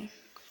beginning.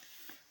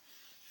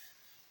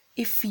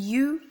 If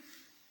you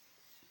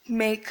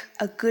make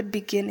a good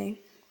beginning,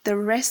 The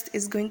rest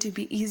is going to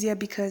be easier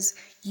because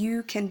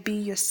you can be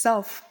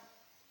yourself.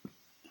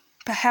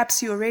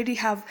 Perhaps you already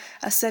have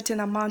a certain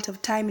amount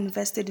of time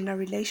invested in a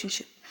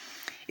relationship.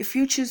 If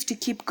you choose to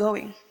keep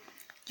going,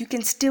 you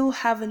can still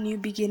have a new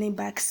beginning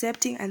by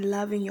accepting and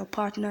loving your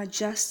partner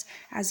just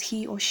as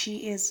he or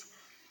she is.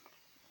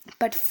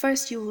 But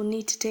first, you will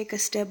need to take a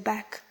step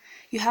back.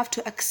 You have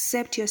to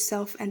accept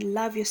yourself and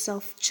love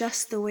yourself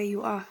just the way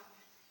you are.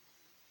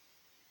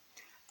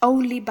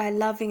 Only by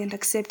loving and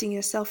accepting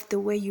yourself the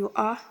way you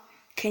are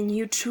can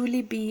you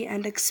truly be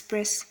and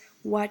express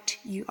what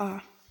you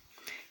are.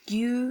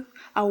 You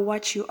are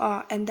what you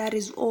are, and that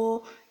is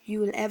all you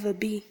will ever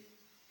be.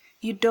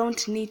 You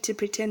don't need to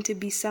pretend to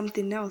be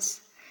something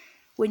else.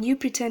 When you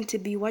pretend to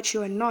be what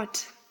you are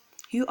not,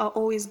 you are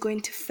always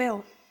going to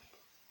fail.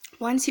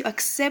 Once you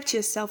accept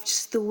yourself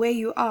just the way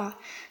you are,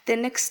 the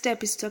next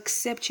step is to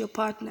accept your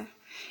partner.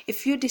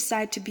 If you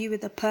decide to be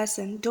with a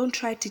person, don't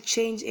try to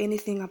change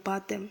anything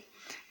about them.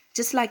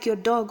 Just like your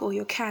dog or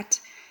your cat,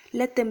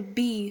 let them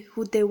be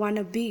who they want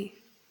to be.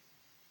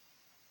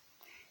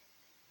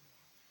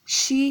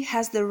 She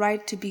has the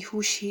right to be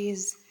who she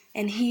is,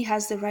 and he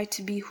has the right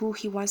to be who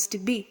he wants to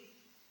be.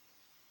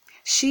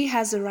 She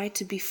has the right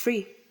to be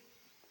free.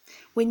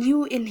 When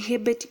you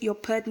inhibit your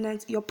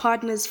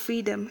partner's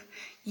freedom,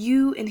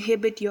 you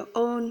inhibit your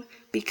own,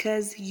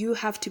 because you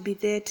have to be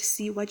there to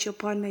see what your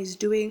partner is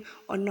doing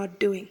or not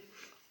doing.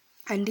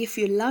 And if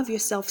you love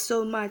yourself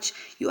so much,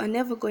 you are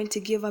never going to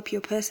give up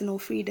your personal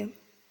freedom.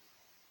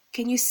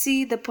 Can you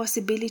see the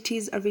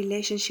possibilities a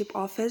relationship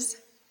offers?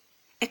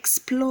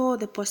 Explore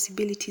the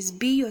possibilities.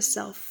 Be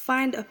yourself.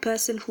 Find a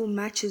person who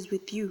matches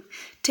with you.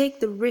 Take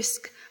the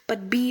risk,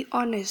 but be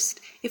honest.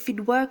 If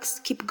it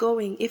works, keep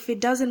going. If it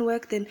doesn't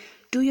work, then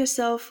do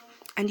yourself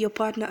and your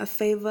partner a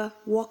favor.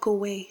 Walk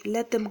away.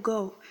 Let them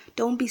go.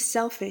 Don't be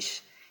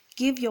selfish.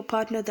 Give your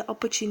partner the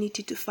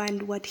opportunity to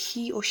find what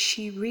he or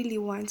she really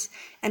wants,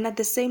 and at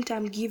the same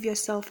time, give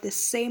yourself the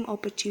same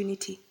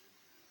opportunity.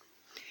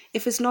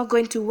 If it's not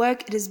going to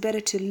work, it is better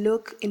to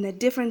look in a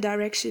different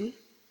direction.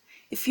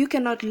 If you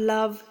cannot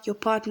love your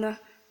partner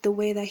the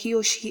way that he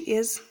or she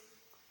is,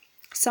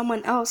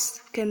 someone else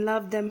can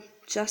love them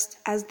just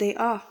as they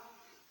are.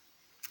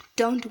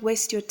 Don't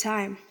waste your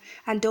time,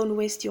 and don't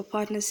waste your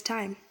partner's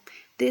time.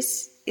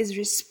 This is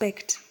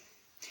respect.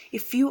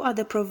 If you are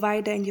the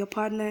provider and your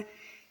partner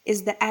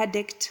is the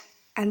addict,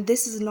 and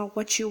this is not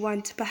what you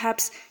want,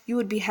 perhaps you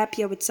would be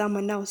happier with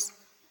someone else.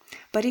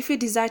 But if you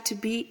desire to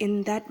be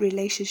in that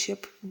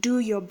relationship, do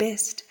your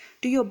best.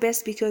 Do your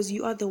best because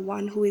you are the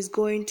one who is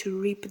going to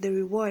reap the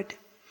reward.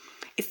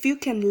 If you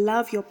can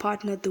love your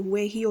partner the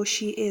way he or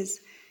she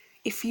is,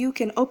 if you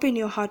can open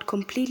your heart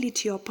completely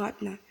to your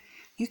partner,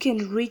 you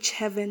can reach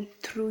heaven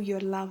through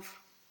your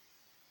love.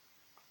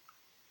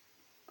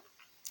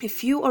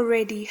 If you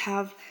already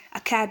have a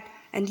cat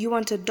and you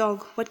want a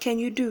dog, what can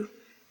you do?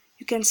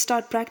 You can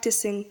start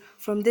practicing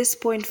from this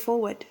point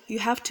forward. You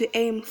have to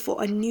aim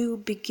for a new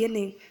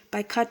beginning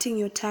by cutting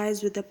your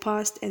ties with the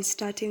past and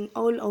starting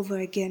all over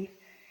again.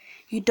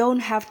 You don't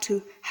have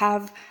to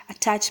have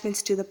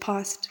attachments to the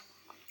past.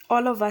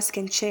 All of us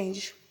can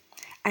change,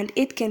 and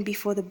it can be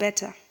for the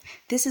better.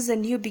 This is a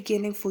new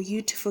beginning for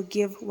you to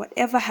forgive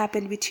whatever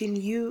happened between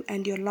you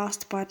and your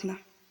last partner.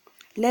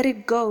 Let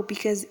it go,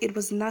 because it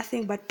was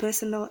nothing but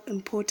personal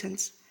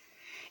importance.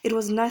 It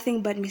was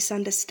nothing but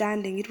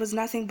misunderstanding. It was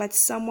nothing but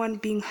someone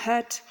being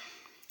hurt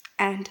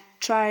and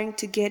trying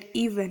to get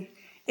even.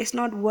 It's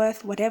not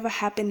worth whatever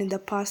happened in the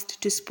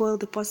past to spoil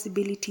the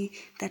possibility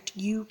that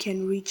you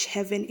can reach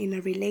heaven in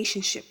a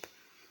relationship.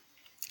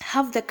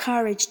 Have the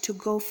courage to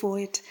go for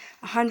it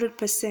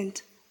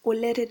 100%, or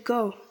let it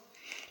go.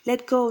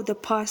 Let go of the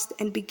past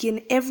and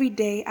begin every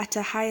day at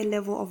a higher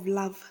level of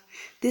love.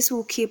 This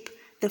will keep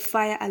the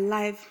fire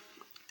alive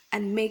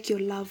and make your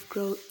love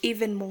grow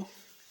even more.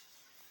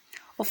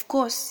 Of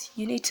course,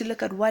 you need to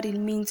look at what it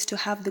means to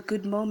have the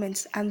good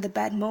moments and the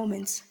bad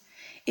moments.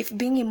 If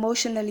being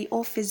emotionally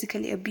or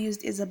physically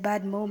abused is a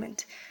bad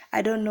moment,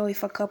 I don't know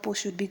if a couple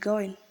should be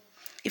going.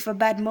 If a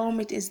bad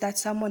moment is that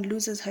someone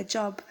loses her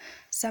job,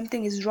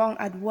 something is wrong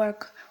at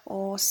work,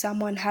 or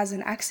someone has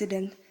an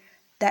accident,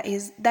 that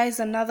is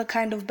another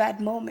kind of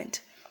bad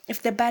moment.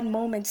 If the bad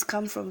moments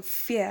come from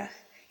fear,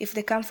 if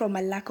they come from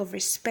a lack of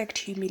respect,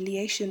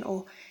 humiliation,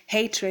 or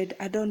hatred,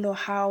 I don't know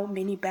how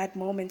many bad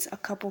moments a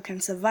couple can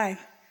survive.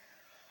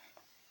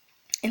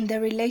 In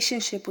the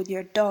relationship with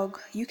your dog,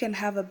 you can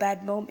have a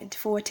bad moment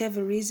for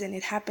whatever reason.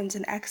 It happens,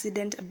 an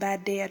accident, a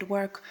bad day at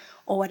work,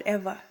 or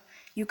whatever.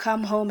 You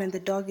come home and the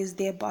dog is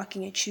there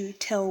barking at you,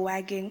 tail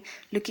wagging,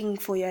 looking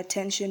for your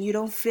attention. You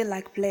don't feel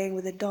like playing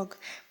with the dog,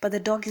 but the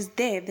dog is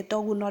there. The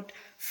dog will not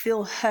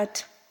feel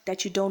hurt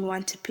that you don't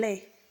want to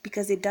play,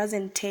 because it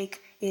doesn't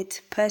take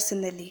it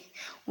personally.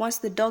 Once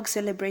the dog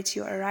celebrates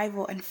your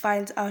arrival and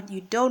finds out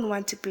you don't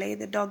want to play,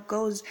 the dog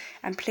goes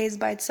and plays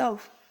by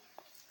itself.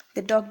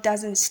 The dog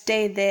doesn't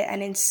stay there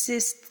and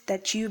insist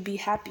that you be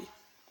happy.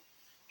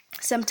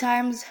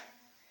 Sometimes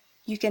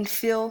you can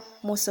feel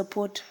more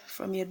support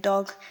from your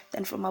dog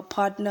than from a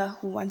partner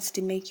who wants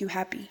to make you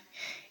happy.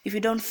 If you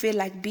don't feel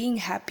like being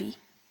happy,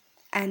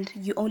 and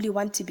you only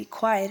want to be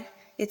quiet,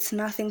 it's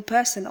nothing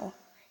personal.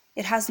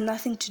 It has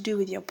nothing to do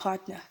with your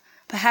partner.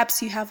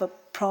 Perhaps you have a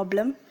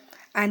problem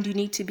and you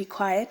need to be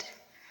quiet,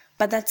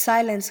 but that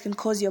silence can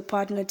cause your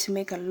partner to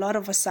make a lot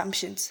of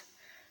assumptions.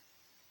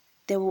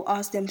 They will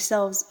ask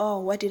themselves, oh,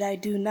 what did I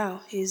do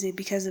now? Is it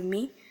because of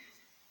me?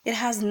 It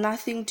has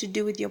nothing to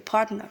do with your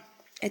partner.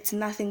 It's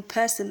nothing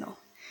personal.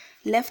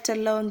 Left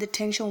alone, the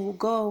tension will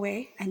go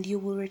away and you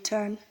will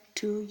return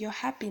to your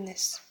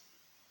happiness.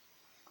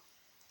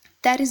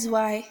 That is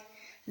why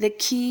the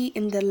key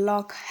in the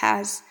lock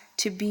has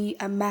to be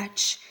a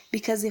match,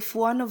 because if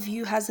one of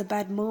you has a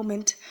bad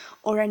moment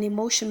or an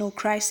emotional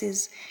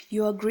crisis,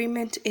 your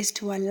agreement is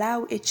to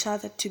allow each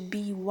other to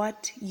be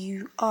what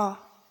you are.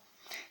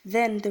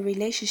 Then the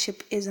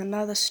relationship is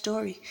another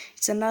story.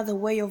 It's another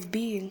way of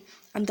being,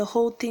 and the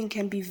whole thing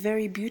can be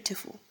very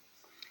beautiful.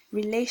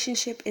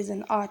 Relationship is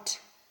an art.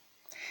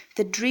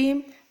 The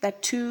dream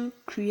that two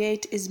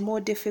create is more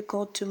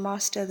difficult to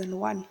master than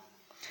one.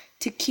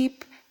 To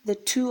keep the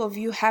two of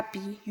you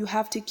happy, you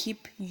have to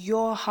keep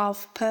your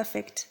half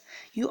perfect.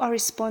 You are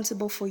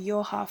responsible for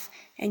your half,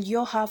 and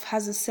your half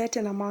has a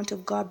certain amount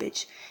of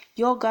garbage.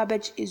 Your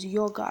garbage is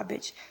your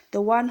garbage.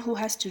 The one who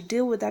has to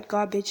deal with that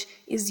garbage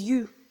is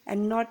you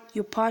and not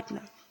your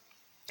partner.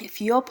 If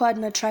your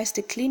partner tries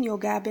to clean your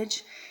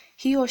garbage,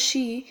 he or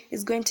she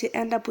is going to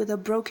end up with a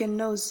broken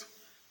nose.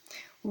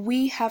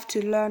 We have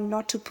to learn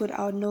not to put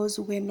our nose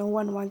where no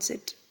one wants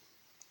it.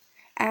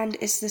 And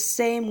it's the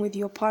same with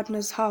your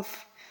partner's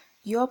half.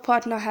 Your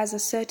partner has a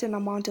certain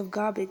amount of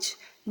garbage.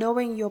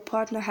 Knowing your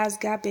partner has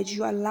garbage,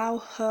 you allow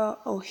her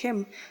or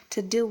him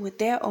to deal with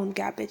their own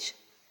garbage.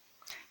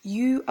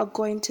 You are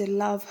going to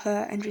love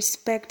her and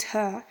respect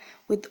her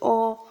with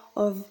all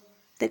of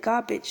the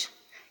garbage.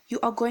 You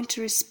are going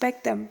to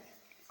respect them.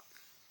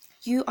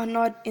 You are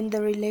not in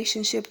the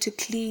relationship to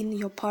clean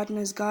your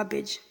partner's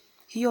garbage.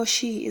 He or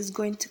she is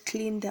going to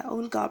clean their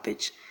own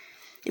garbage.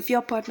 If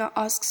your partner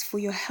asks for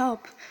your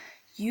help,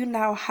 you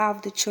now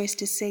have the choice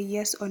to say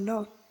yes or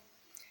no.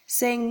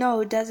 Saying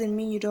no doesn't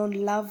mean you don't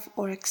love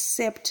or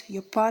accept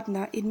your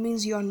partner. It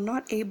means you are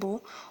not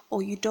able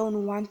or you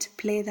don't want to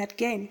play that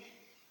game.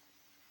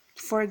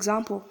 For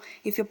example,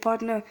 if your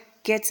partner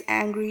gets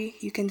angry,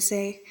 you can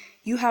say,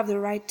 you have the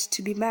right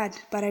to be mad,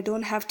 but I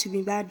don't have to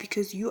be mad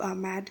because you are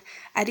mad.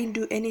 I didn't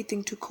do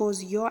anything to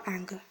cause your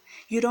anger.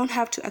 You don't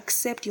have to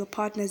accept your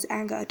partner's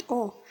anger at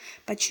all,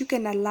 but you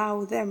can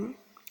allow them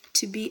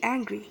to be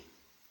angry.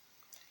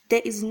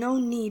 There is no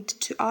need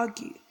to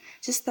argue.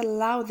 Just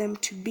allow them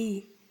to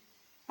be.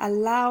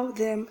 Allow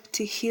them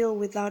to heal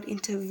without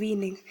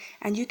intervening,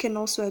 and you can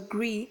also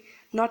agree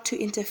not to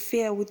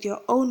interfere with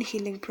your own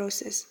healing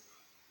process.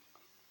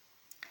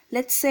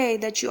 Let's say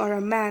that you are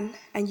a man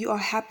and you are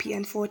happy,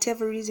 and for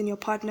whatever reason your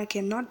partner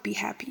cannot be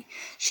happy.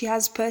 She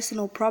has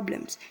personal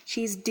problems.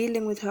 She is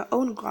dealing with her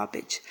own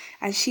garbage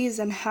and she is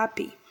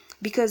unhappy.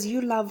 Because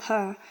you love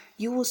her,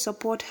 you will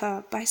support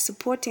her but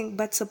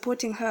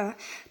supporting her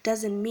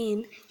doesn't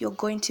mean you're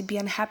going to be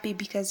unhappy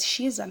because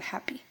she is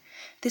unhappy.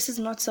 This is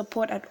not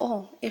support at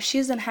all. If she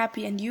is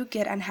unhappy and you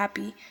get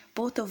unhappy,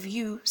 both of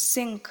you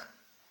sink.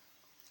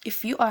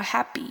 If you are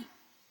happy,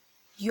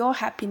 your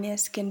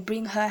happiness can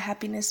bring her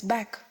happiness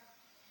back.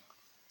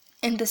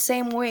 In the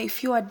same way,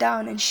 if you are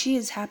down and she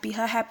is happy,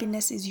 her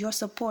happiness is your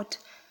support.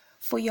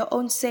 For your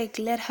own sake,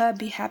 let her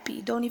be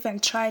happy. Don't even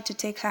try to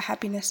take her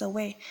happiness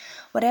away.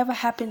 Whatever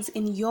happens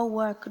in your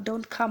work,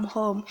 don't come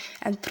home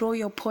and throw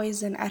your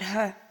poison at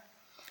her.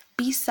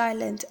 Be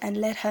silent and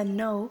let her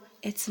know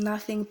it's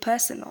nothing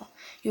personal.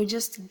 You're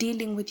just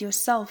dealing with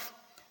yourself.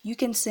 You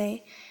can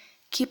say,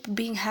 keep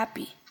being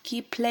happy,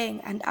 keep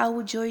playing, and I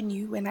will join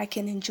you when I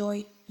can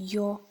enjoy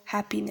your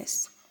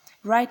happiness.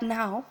 Right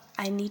now,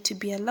 I need to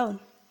be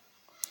alone.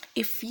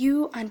 If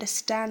you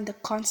understand the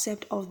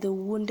concept of the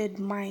wounded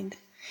mind,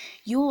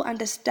 you will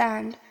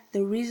understand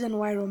the reason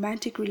why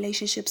romantic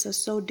relationships are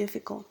so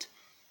difficult.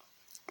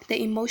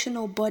 The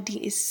emotional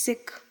body is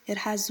sick. It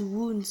has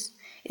wounds.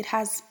 It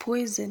has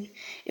poison.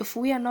 If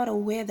we are not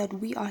aware that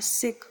we are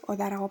sick or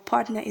that our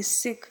partner is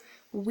sick,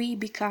 we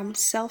become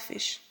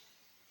selfish.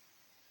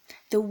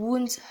 The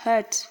wounds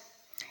hurt,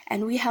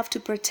 and we have to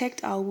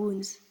protect our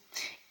wounds,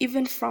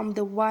 even from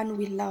the one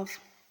we love.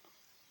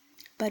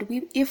 But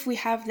if we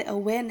have the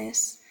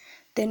awareness,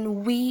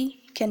 then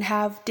we can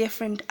have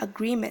different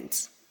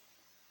agreements.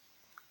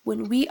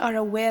 When we are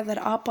aware that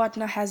our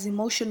partner has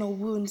emotional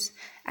wounds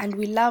and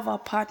we love our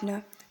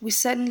partner, we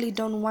certainly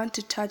don't want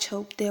to touch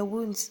their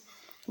wounds.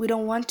 We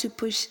don't want to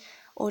push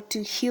or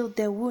to heal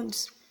their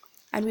wounds,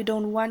 and we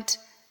don't want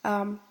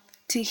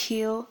to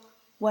heal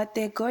what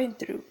they're going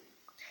through.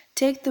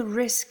 Take the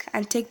risk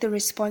and take the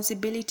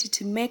responsibility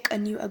to make a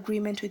new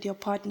agreement with your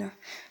partner.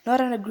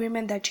 Not an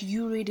agreement that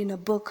you read in a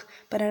book,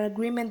 but an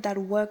agreement that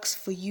works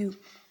for you.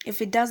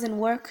 If it doesn't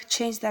work,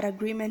 change that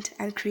agreement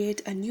and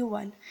create a new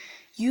one.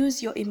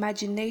 Use your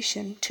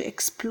imagination to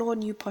explore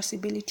new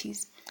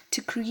possibilities,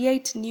 to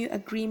create new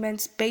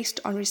agreements based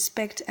on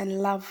respect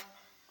and love.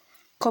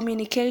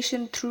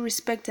 Communication through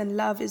respect and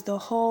love is the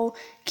whole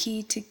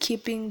key to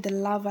keeping the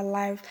love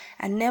alive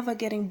and never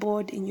getting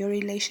bored in your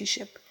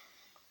relationship.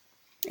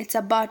 It's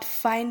about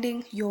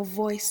finding your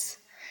voice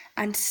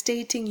and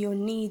stating your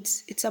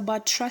needs. It's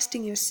about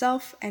trusting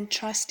yourself and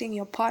trusting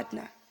your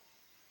partner.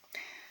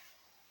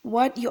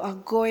 What you are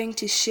going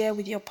to share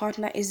with your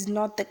partner is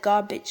not the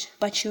garbage,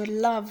 but your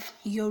love,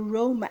 your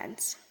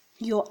romance,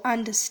 your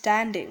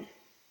understanding.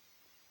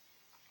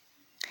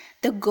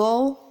 The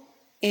goal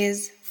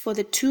is for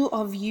the two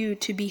of you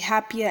to be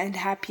happier and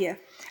happier,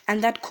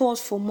 and that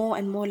calls for more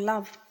and more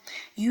love.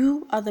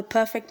 You are the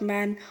perfect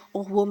man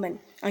or woman,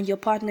 and your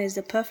partner is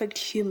the perfect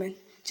human,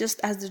 just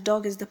as the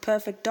dog is the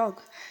perfect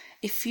dog.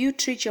 If you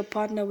treat your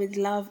partner with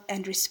love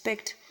and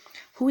respect,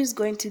 who is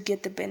going to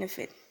get the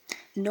benefit?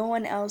 No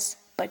one else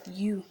but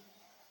you.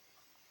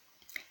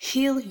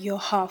 Heal your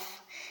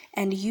half,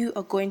 and you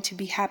are going to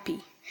be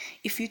happy.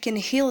 If you can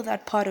heal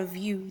that part of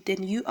you,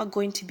 then you are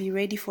going to be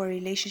ready for a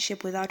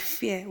relationship without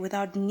fear,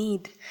 without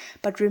need.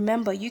 But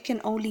remember, you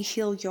can only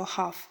heal your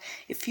half.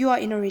 If you are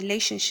in a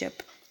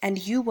relationship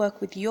and you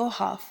work with your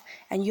half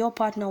and your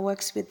partner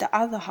works with the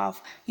other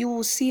half, you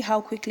will see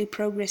how quickly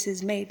progress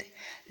is made.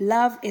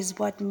 Love is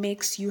what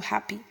makes you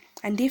happy.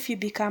 And if you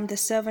become the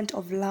servant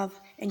of love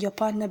and your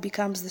partner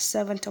becomes the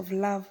servant of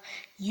love,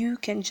 you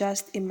can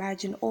just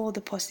imagine all the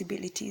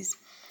possibilities.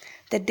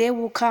 The day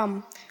will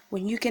come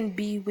when you can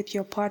be with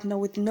your partner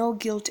with no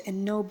guilt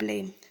and no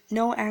blame,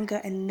 no anger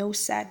and no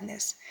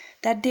sadness.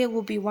 That day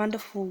will be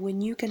wonderful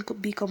when you can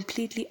be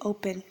completely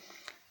open,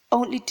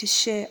 only to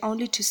share,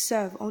 only to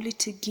serve, only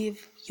to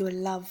give your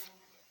love.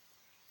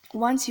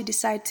 Once you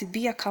decide to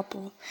be a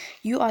couple,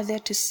 you are there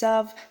to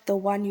serve the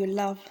one you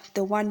love,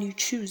 the one you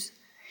choose.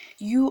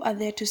 You are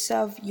there to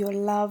serve your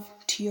love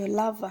to your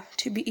lover,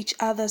 to be each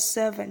other's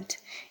servant.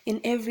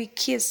 In every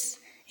kiss,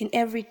 in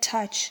every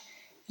touch,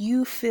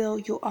 you feel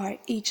you are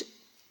each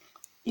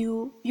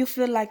you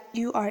feel like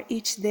you are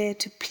each there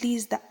to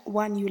please the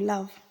one you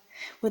love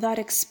without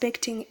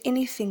expecting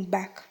anything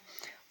back.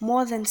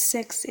 More than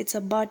sex, it's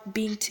about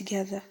being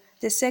together.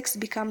 The sex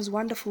becomes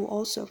wonderful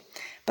also,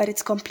 but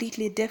it's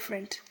completely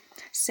different.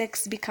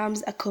 Sex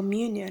becomes a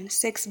communion.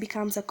 Sex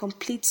becomes a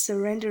complete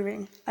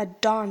surrendering, a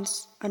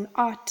dance, an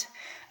art,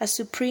 a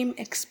supreme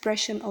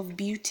expression of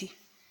beauty.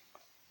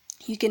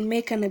 You can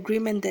make an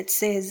agreement that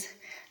says,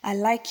 I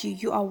like you,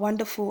 you are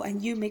wonderful,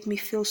 and you make me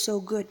feel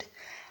so good.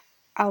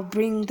 I'll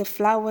bring the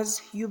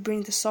flowers, you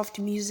bring the soft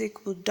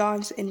music, we'll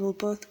dance, and we'll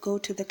both go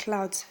to the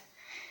clouds.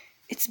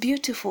 It's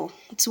beautiful,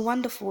 it's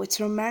wonderful, it's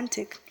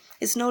romantic.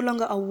 It's no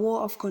longer a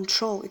war of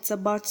control, it's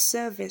about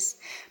service.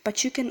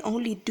 But you can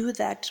only do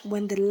that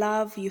when the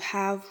love you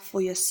have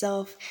for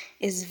yourself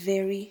is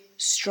very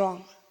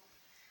strong.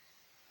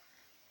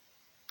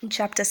 In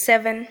chapter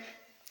 7,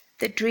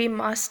 The Dream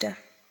Master.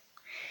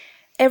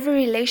 Every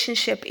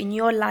relationship in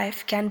your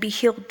life can be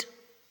healed.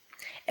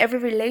 Every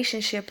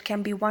relationship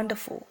can be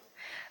wonderful,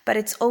 but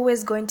it's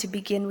always going to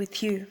begin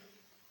with you.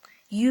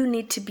 You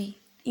need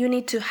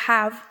to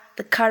have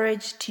the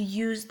courage to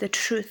use the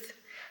truth,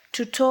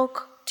 to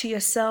talk to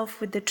yourself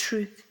with the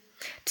truth,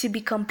 to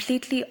be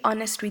completely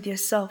honest with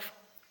yourself.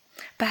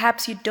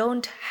 Perhaps you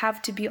don't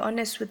have to be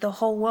honest with the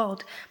whole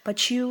world,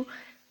 but you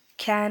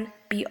can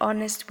be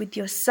honest with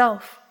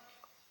yourself.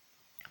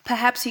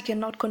 Perhaps you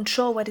cannot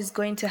control what is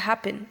going to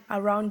happen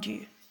around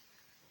you,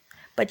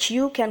 but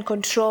you can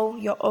control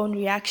your own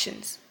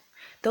reactions.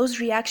 Those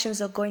reactions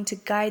are going to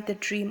guide the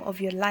dream of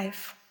your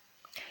life,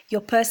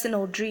 your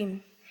personal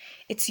dream.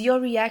 It's your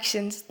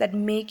reactions that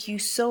make you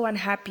so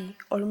unhappy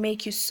or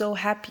make you so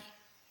happy.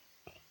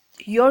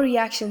 Your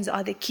reactions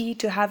are the key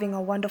to having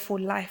a wonderful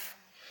life.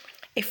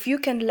 If you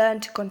can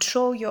learn to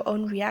control your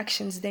own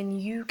reactions, then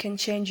you can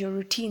change your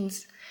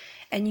routines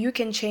and you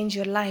can change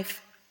your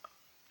life.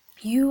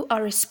 You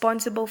are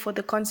responsible for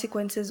the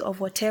consequences of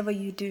whatever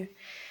you do,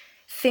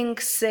 think,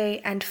 say,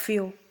 and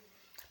feel.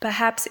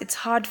 Perhaps it's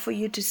hard for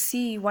you to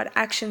see what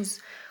actions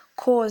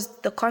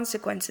caused the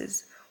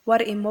consequences,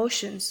 what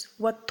emotions,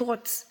 what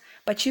thoughts,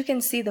 but you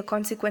can see the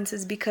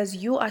consequences because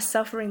you are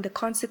suffering the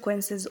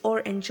consequences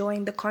or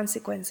enjoying the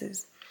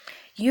consequences.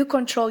 You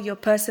control your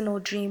personal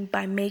dream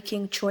by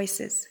making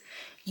choices.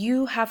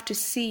 You have to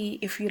see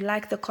if you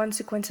like the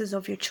consequences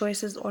of your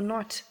choices or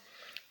not.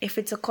 If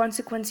it's a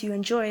consequence you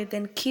enjoy,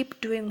 then keep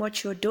doing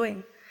what you're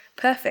doing.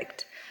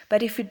 Perfect.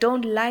 But if you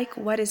don't like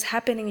what is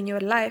happening in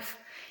your life,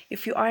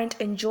 if you aren't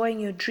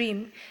enjoying your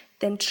dream,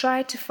 then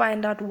try to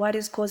find out what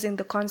is causing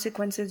the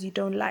consequences you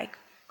don't like.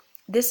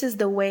 This is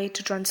the way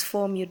to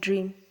transform your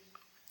dream.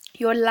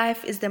 Your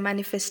life is the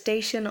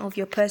manifestation of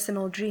your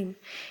personal dream.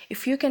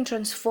 If you can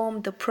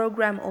transform the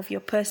program of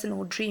your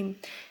personal dream,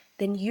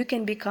 then you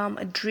can become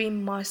a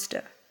dream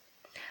master.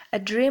 A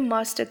dream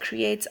master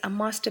creates a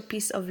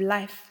masterpiece of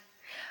life.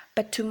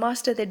 But to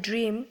master the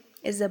dream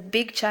is a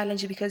big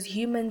challenge because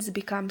humans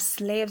become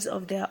slaves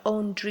of their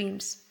own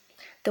dreams.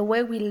 The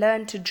way we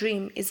learn to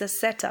dream is a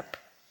setup.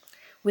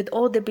 With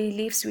all the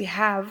beliefs we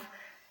have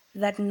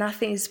that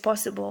nothing is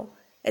possible,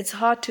 it's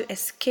hard to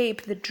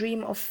escape the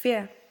dream of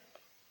fear.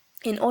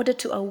 In order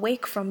to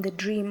awake from the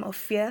dream of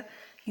fear,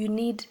 you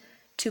need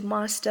to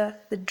master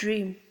the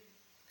dream.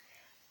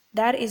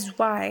 That is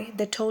why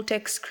the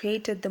Toltecs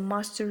created the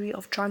mastery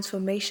of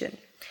transformation,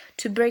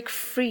 to break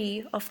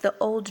free of the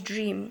old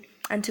dream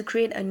and to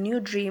create a new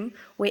dream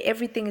where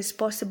everything is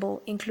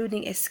possible,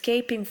 including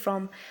escaping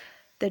from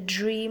the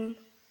dream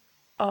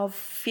of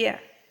fear.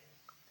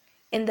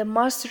 In the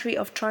mastery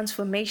of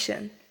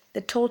transformation,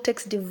 the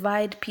Toltecs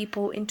divide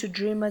people into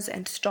dreamers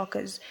and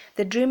stalkers.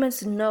 The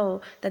dreamers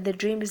know that the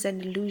dream is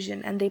an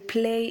illusion, and they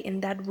play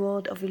in that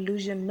world of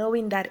illusion,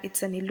 knowing that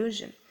it's an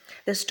illusion.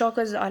 The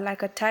stalkers are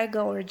like a tiger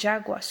or a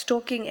jaguar,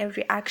 stalking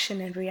every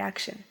action and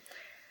reaction.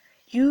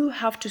 You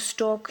have to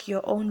stalk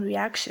your own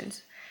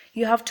reactions.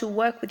 You have to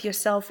work with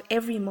yourself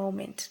every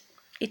moment.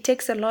 It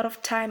takes a lot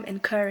of time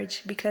and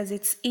courage because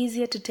it's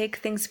easier to take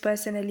things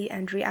personally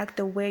and react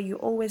the way you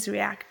always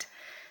react.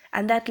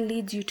 And that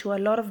leads you to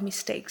a lot of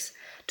mistakes,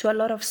 to a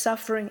lot of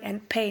suffering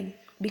and pain,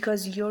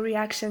 because your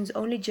reactions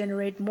only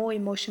generate more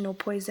emotional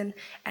poison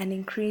and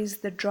increase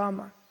the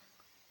drama.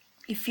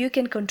 If you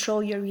can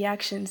control your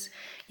reactions,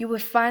 you will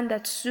find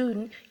that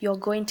soon you're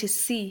going to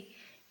see,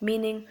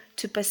 meaning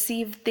to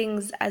perceive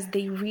things as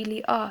they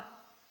really are.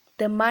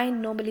 The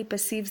mind normally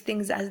perceives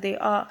things as they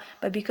are,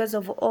 but because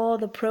of all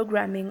the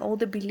programming, all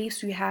the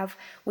beliefs we have,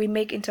 we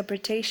make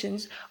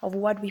interpretations of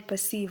what we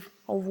perceive,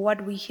 of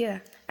what we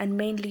hear, and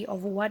mainly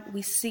of what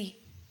we see.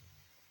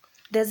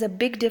 There's a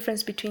big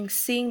difference between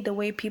seeing the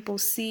way people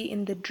see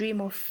in the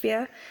dream of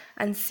fear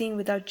and seeing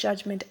without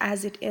judgment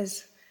as it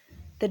is.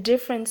 The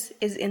difference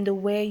is in the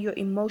way your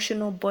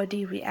emotional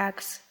body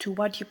reacts to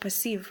what you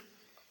perceive.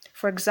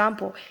 For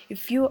example,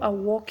 if you are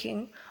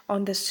walking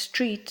on the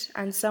street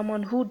and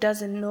someone who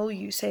doesn't know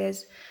you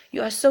says,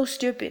 "You are so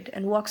stupid,"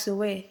 and walks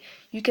away,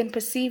 you can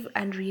perceive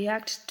and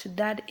react to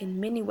that in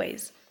many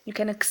ways. You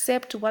can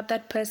accept what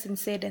that person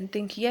said and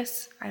think,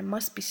 "Yes, I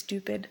must be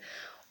stupid."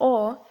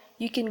 Or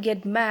you can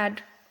get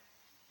mad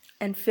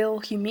and feel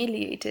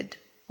humiliated,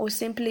 or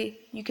simply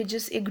you could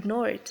just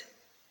ignore it.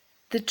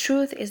 The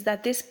truth is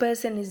that this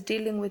person is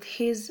dealing with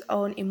his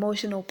own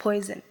emotional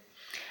poison.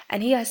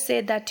 And he has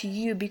said that to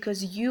you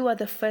because you are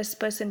the first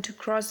person to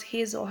cross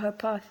his or her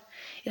path.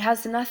 It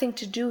has nothing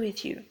to do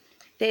with you.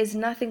 There is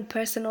nothing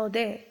personal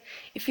there.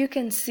 If you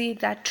can see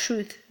that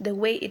truth the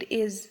way it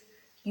is,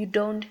 you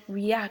don't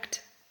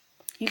react.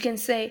 You can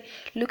say,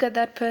 "Look at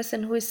that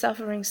person who is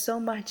suffering so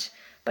much,"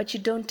 but you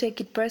don't take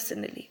it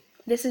personally.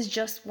 This is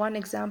just one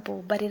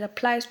example, but it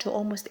applies to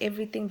almost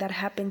everything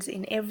that happens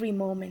in every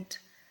moment.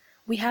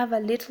 We have a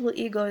little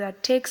ego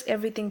that takes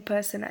everything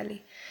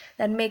personally,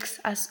 that makes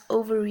us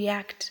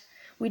overreact.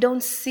 We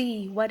don't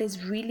see what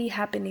is really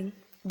happening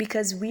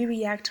because we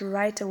react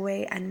right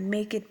away and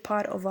make it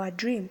part of our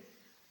dream.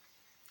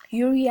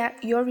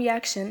 Your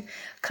reaction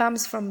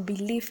comes from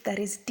belief that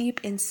is deep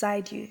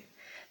inside you.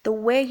 The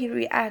way you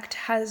react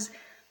has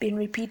been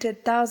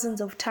repeated thousands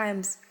of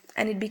times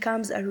and it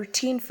becomes a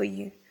routine for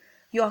you.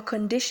 You are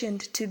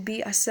conditioned to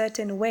be a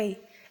certain way,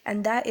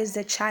 and that is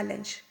the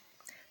challenge.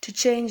 To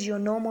change your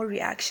normal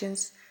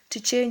reactions, to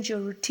change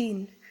your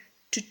routine,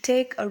 to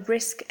take a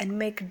risk and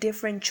make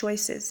different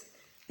choices.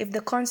 If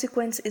the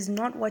consequence is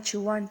not what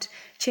you want,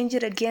 change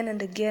it again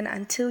and again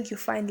until you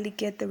finally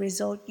get the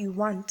result you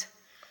want.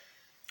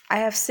 I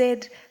have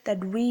said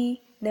that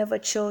we never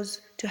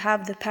chose to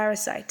have the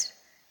parasite,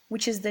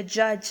 which is the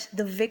judge,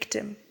 the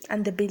victim,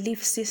 and the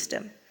belief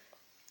system.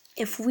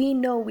 If we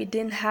know we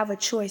didn't have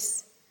a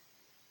choice,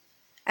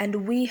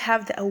 and we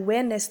have the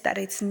awareness that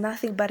it's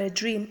nothing but a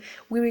dream,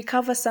 we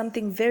recover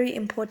something very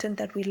important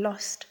that we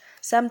lost,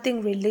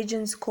 something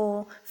religions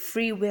call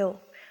free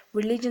will.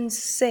 Religions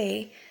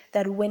say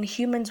that when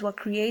humans were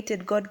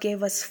created, God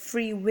gave us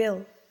free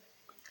will.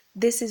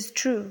 This is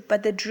true,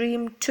 but the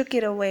dream took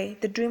it away.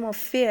 The dream of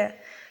fear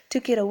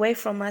took it away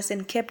from us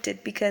and kept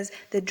it because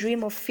the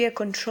dream of fear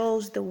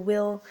controls the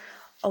will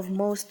of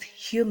most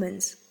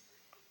humans.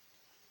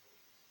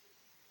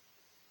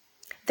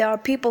 There are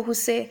people who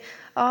say,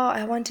 "Oh,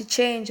 I want to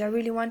change. I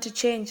really want to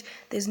change.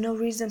 There's no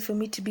reason for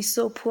me to be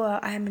so poor.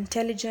 I am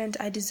intelligent.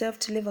 I deserve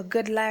to live a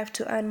good life,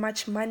 to earn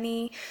much more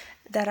money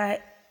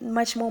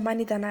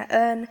than I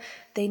earn."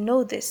 They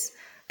know this,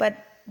 but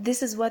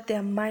this is what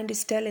their mind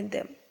is telling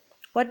them.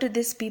 What do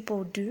these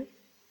people do?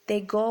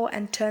 They go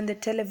and turn the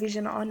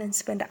television on and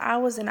spend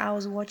hours and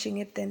hours watching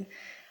it. Then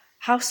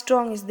how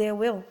strong is their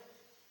will?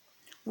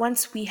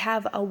 Once we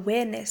have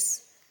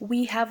awareness,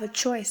 we have a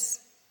choice.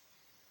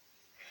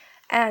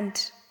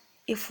 And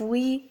if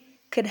we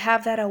could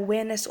have that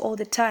awareness all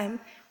the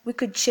time, we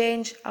could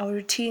change our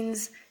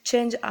routines,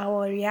 change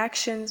our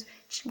reactions,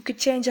 we could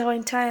change our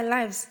entire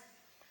lives.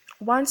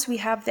 Once we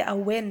have the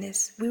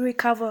awareness, we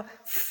recover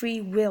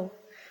free will.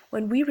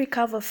 When we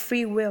recover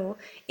free will,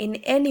 in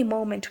any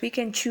moment we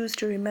can choose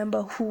to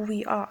remember who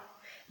we are.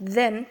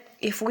 Then,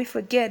 if we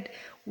forget,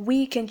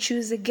 we can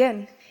choose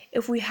again.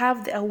 If we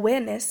have the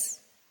awareness,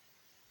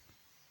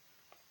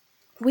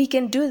 we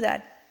can do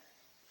that.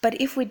 But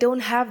if we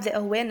don't have the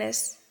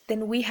awareness,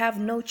 then we have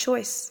no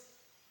choice.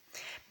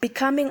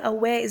 Becoming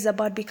aware is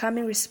about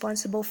becoming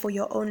responsible for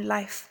your own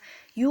life.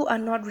 You are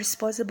not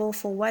responsible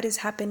for what is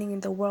happening in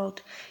the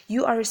world.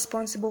 You are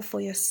responsible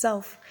for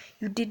yourself.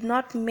 You did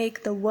not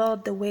make the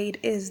world the way it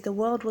is. The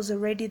world was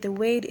already the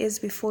way it is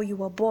before you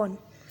were born.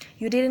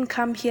 You didn't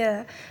come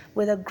here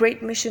with a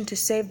great mission to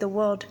save the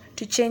world,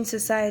 to change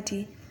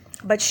society,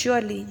 but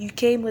surely you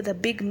came with a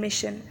big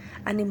mission,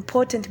 an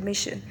important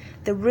mission.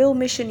 The real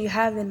mission you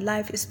have in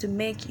life is to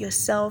make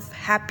yourself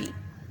happy.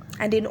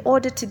 And in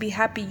order to be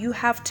happy, you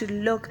have to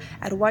look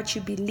at what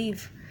you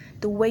believe,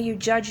 the way you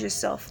judge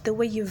yourself, the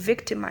way you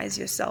victimize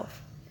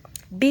yourself.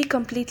 Be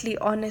completely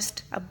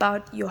honest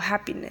about your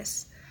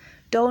happiness.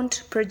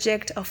 Don't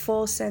project a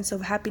false sense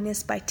of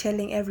happiness by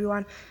telling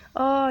everyone,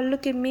 oh,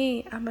 look at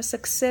me, I'm a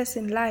success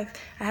in life.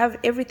 I have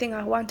everything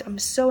I want, I'm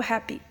so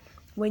happy,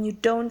 when you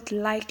don't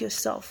like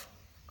yourself.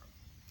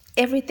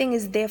 Everything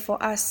is there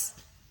for us.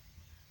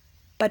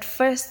 But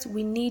first,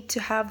 we need to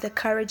have the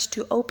courage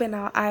to open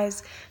our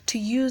eyes, to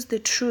use the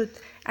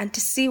truth, and to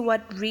see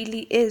what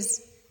really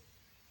is.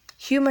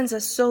 Humans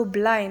are so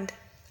blind,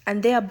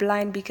 and they are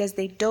blind because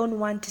they don't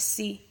want to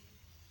see.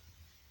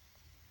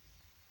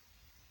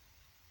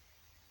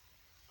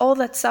 All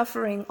that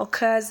suffering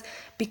occurs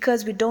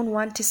because we don't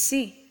want to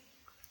see.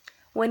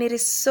 When it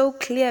is so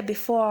clear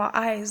before our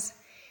eyes,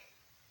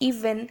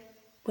 even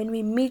when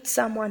we meet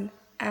someone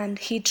and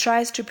he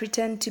tries to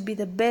pretend to be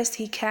the best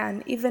he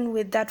can, even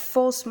with that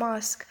false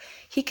mask,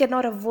 he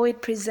cannot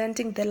avoid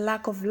presenting the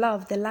lack of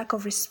love, the lack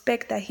of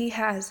respect that he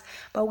has,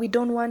 but we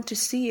don't want to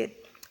see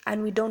it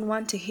and we don't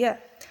want to hear.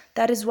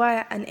 That is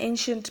why an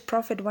ancient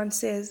prophet once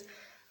says,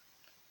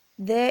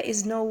 there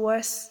is no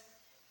worse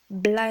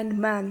blind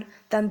man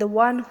than the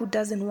one who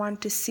doesn't want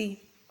to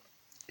see.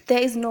 There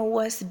is no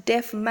worse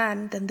deaf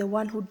man than the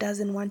one who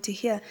doesn't want to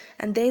hear,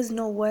 and there is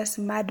no worse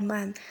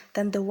madman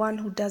than the one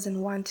who doesn't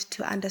want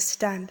to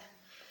understand.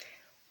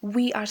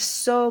 We are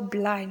so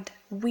blind,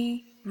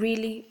 we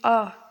really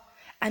are,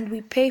 and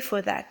we pay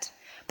for that.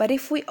 But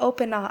if we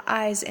open our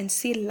eyes and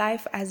see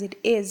life as it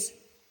is,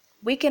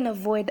 we can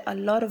avoid a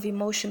lot of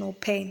emotional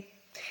pain.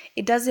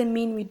 It doesn't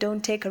mean we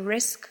don't take a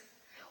risk.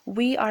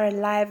 We are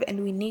alive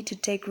and we need to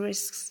take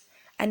risks.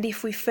 And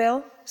if we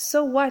fail,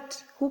 so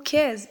what? Who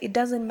cares? It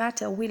doesn't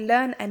matter. We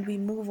learn and we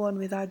move on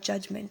without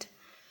judgment.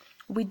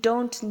 We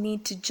don't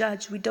need to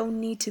judge. We don't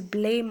need to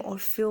blame or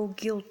feel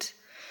guilt.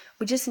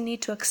 We just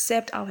need to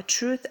accept our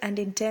truth and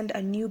intend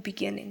a new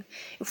beginning.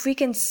 If we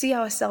can see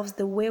ourselves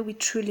the way we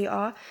truly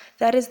are,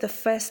 that is the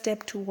first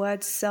step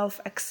towards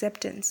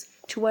self-acceptance,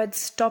 towards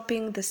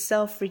stopping the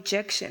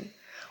self-rejection.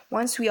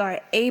 Once we are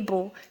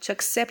able to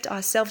accept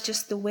ourselves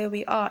just the way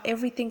we are,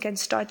 everything can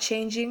start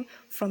changing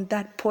from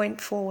that point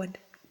forward.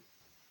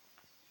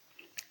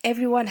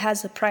 Everyone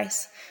has a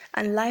price,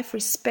 and life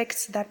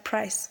respects that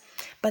price.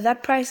 But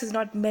that price is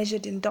not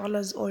measured in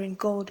dollars or in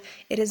gold.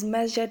 It is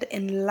measured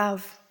in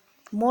love.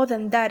 More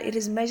than that, it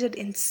is measured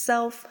in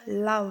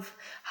self-love.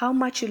 How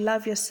much you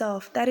love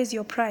yourself, that is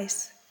your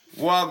price.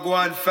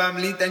 Wagwan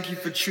family, thank you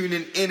for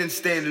tuning in and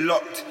staying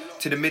locked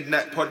to the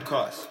Midnight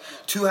Podcast.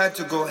 Too Hard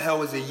to Go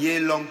Hell is a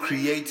year-long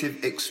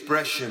creative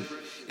expression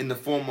in the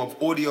form of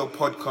audio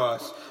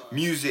podcasts,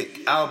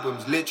 music,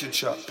 albums,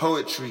 literature,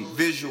 poetry,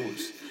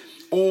 visuals,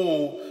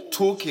 all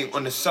talking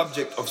on the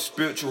subject of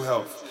spiritual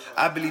health.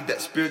 I believe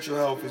that spiritual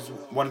health is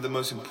one of the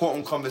most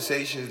important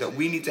conversations that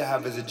we need to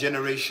have as a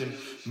generation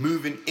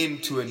moving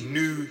into a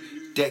new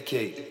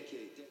decade.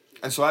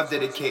 And so I've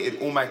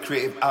dedicated all my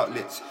creative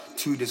outlets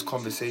to this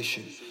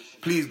conversation.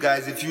 Please,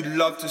 guys, if you'd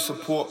love to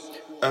support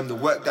the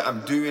work that I'm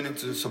doing and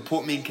to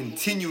support me in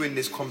continuing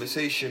this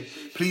conversation,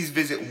 please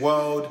visit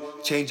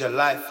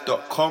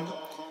worldchangerlife.com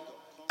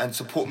and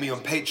support me on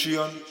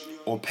Patreon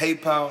or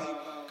PayPal.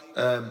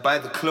 Buy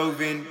the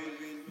clothing,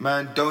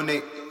 man,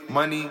 donate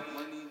money,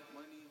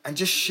 and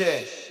just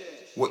share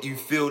what you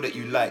feel that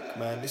you like,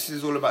 man. This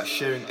is all about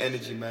sharing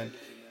energy, man.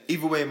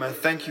 Either way, man,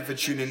 thank you for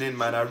tuning in,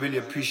 man. I really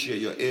appreciate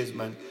your ears,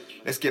 man.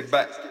 Let's get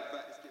back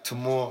to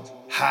more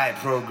high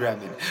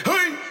programming.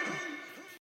 Hey!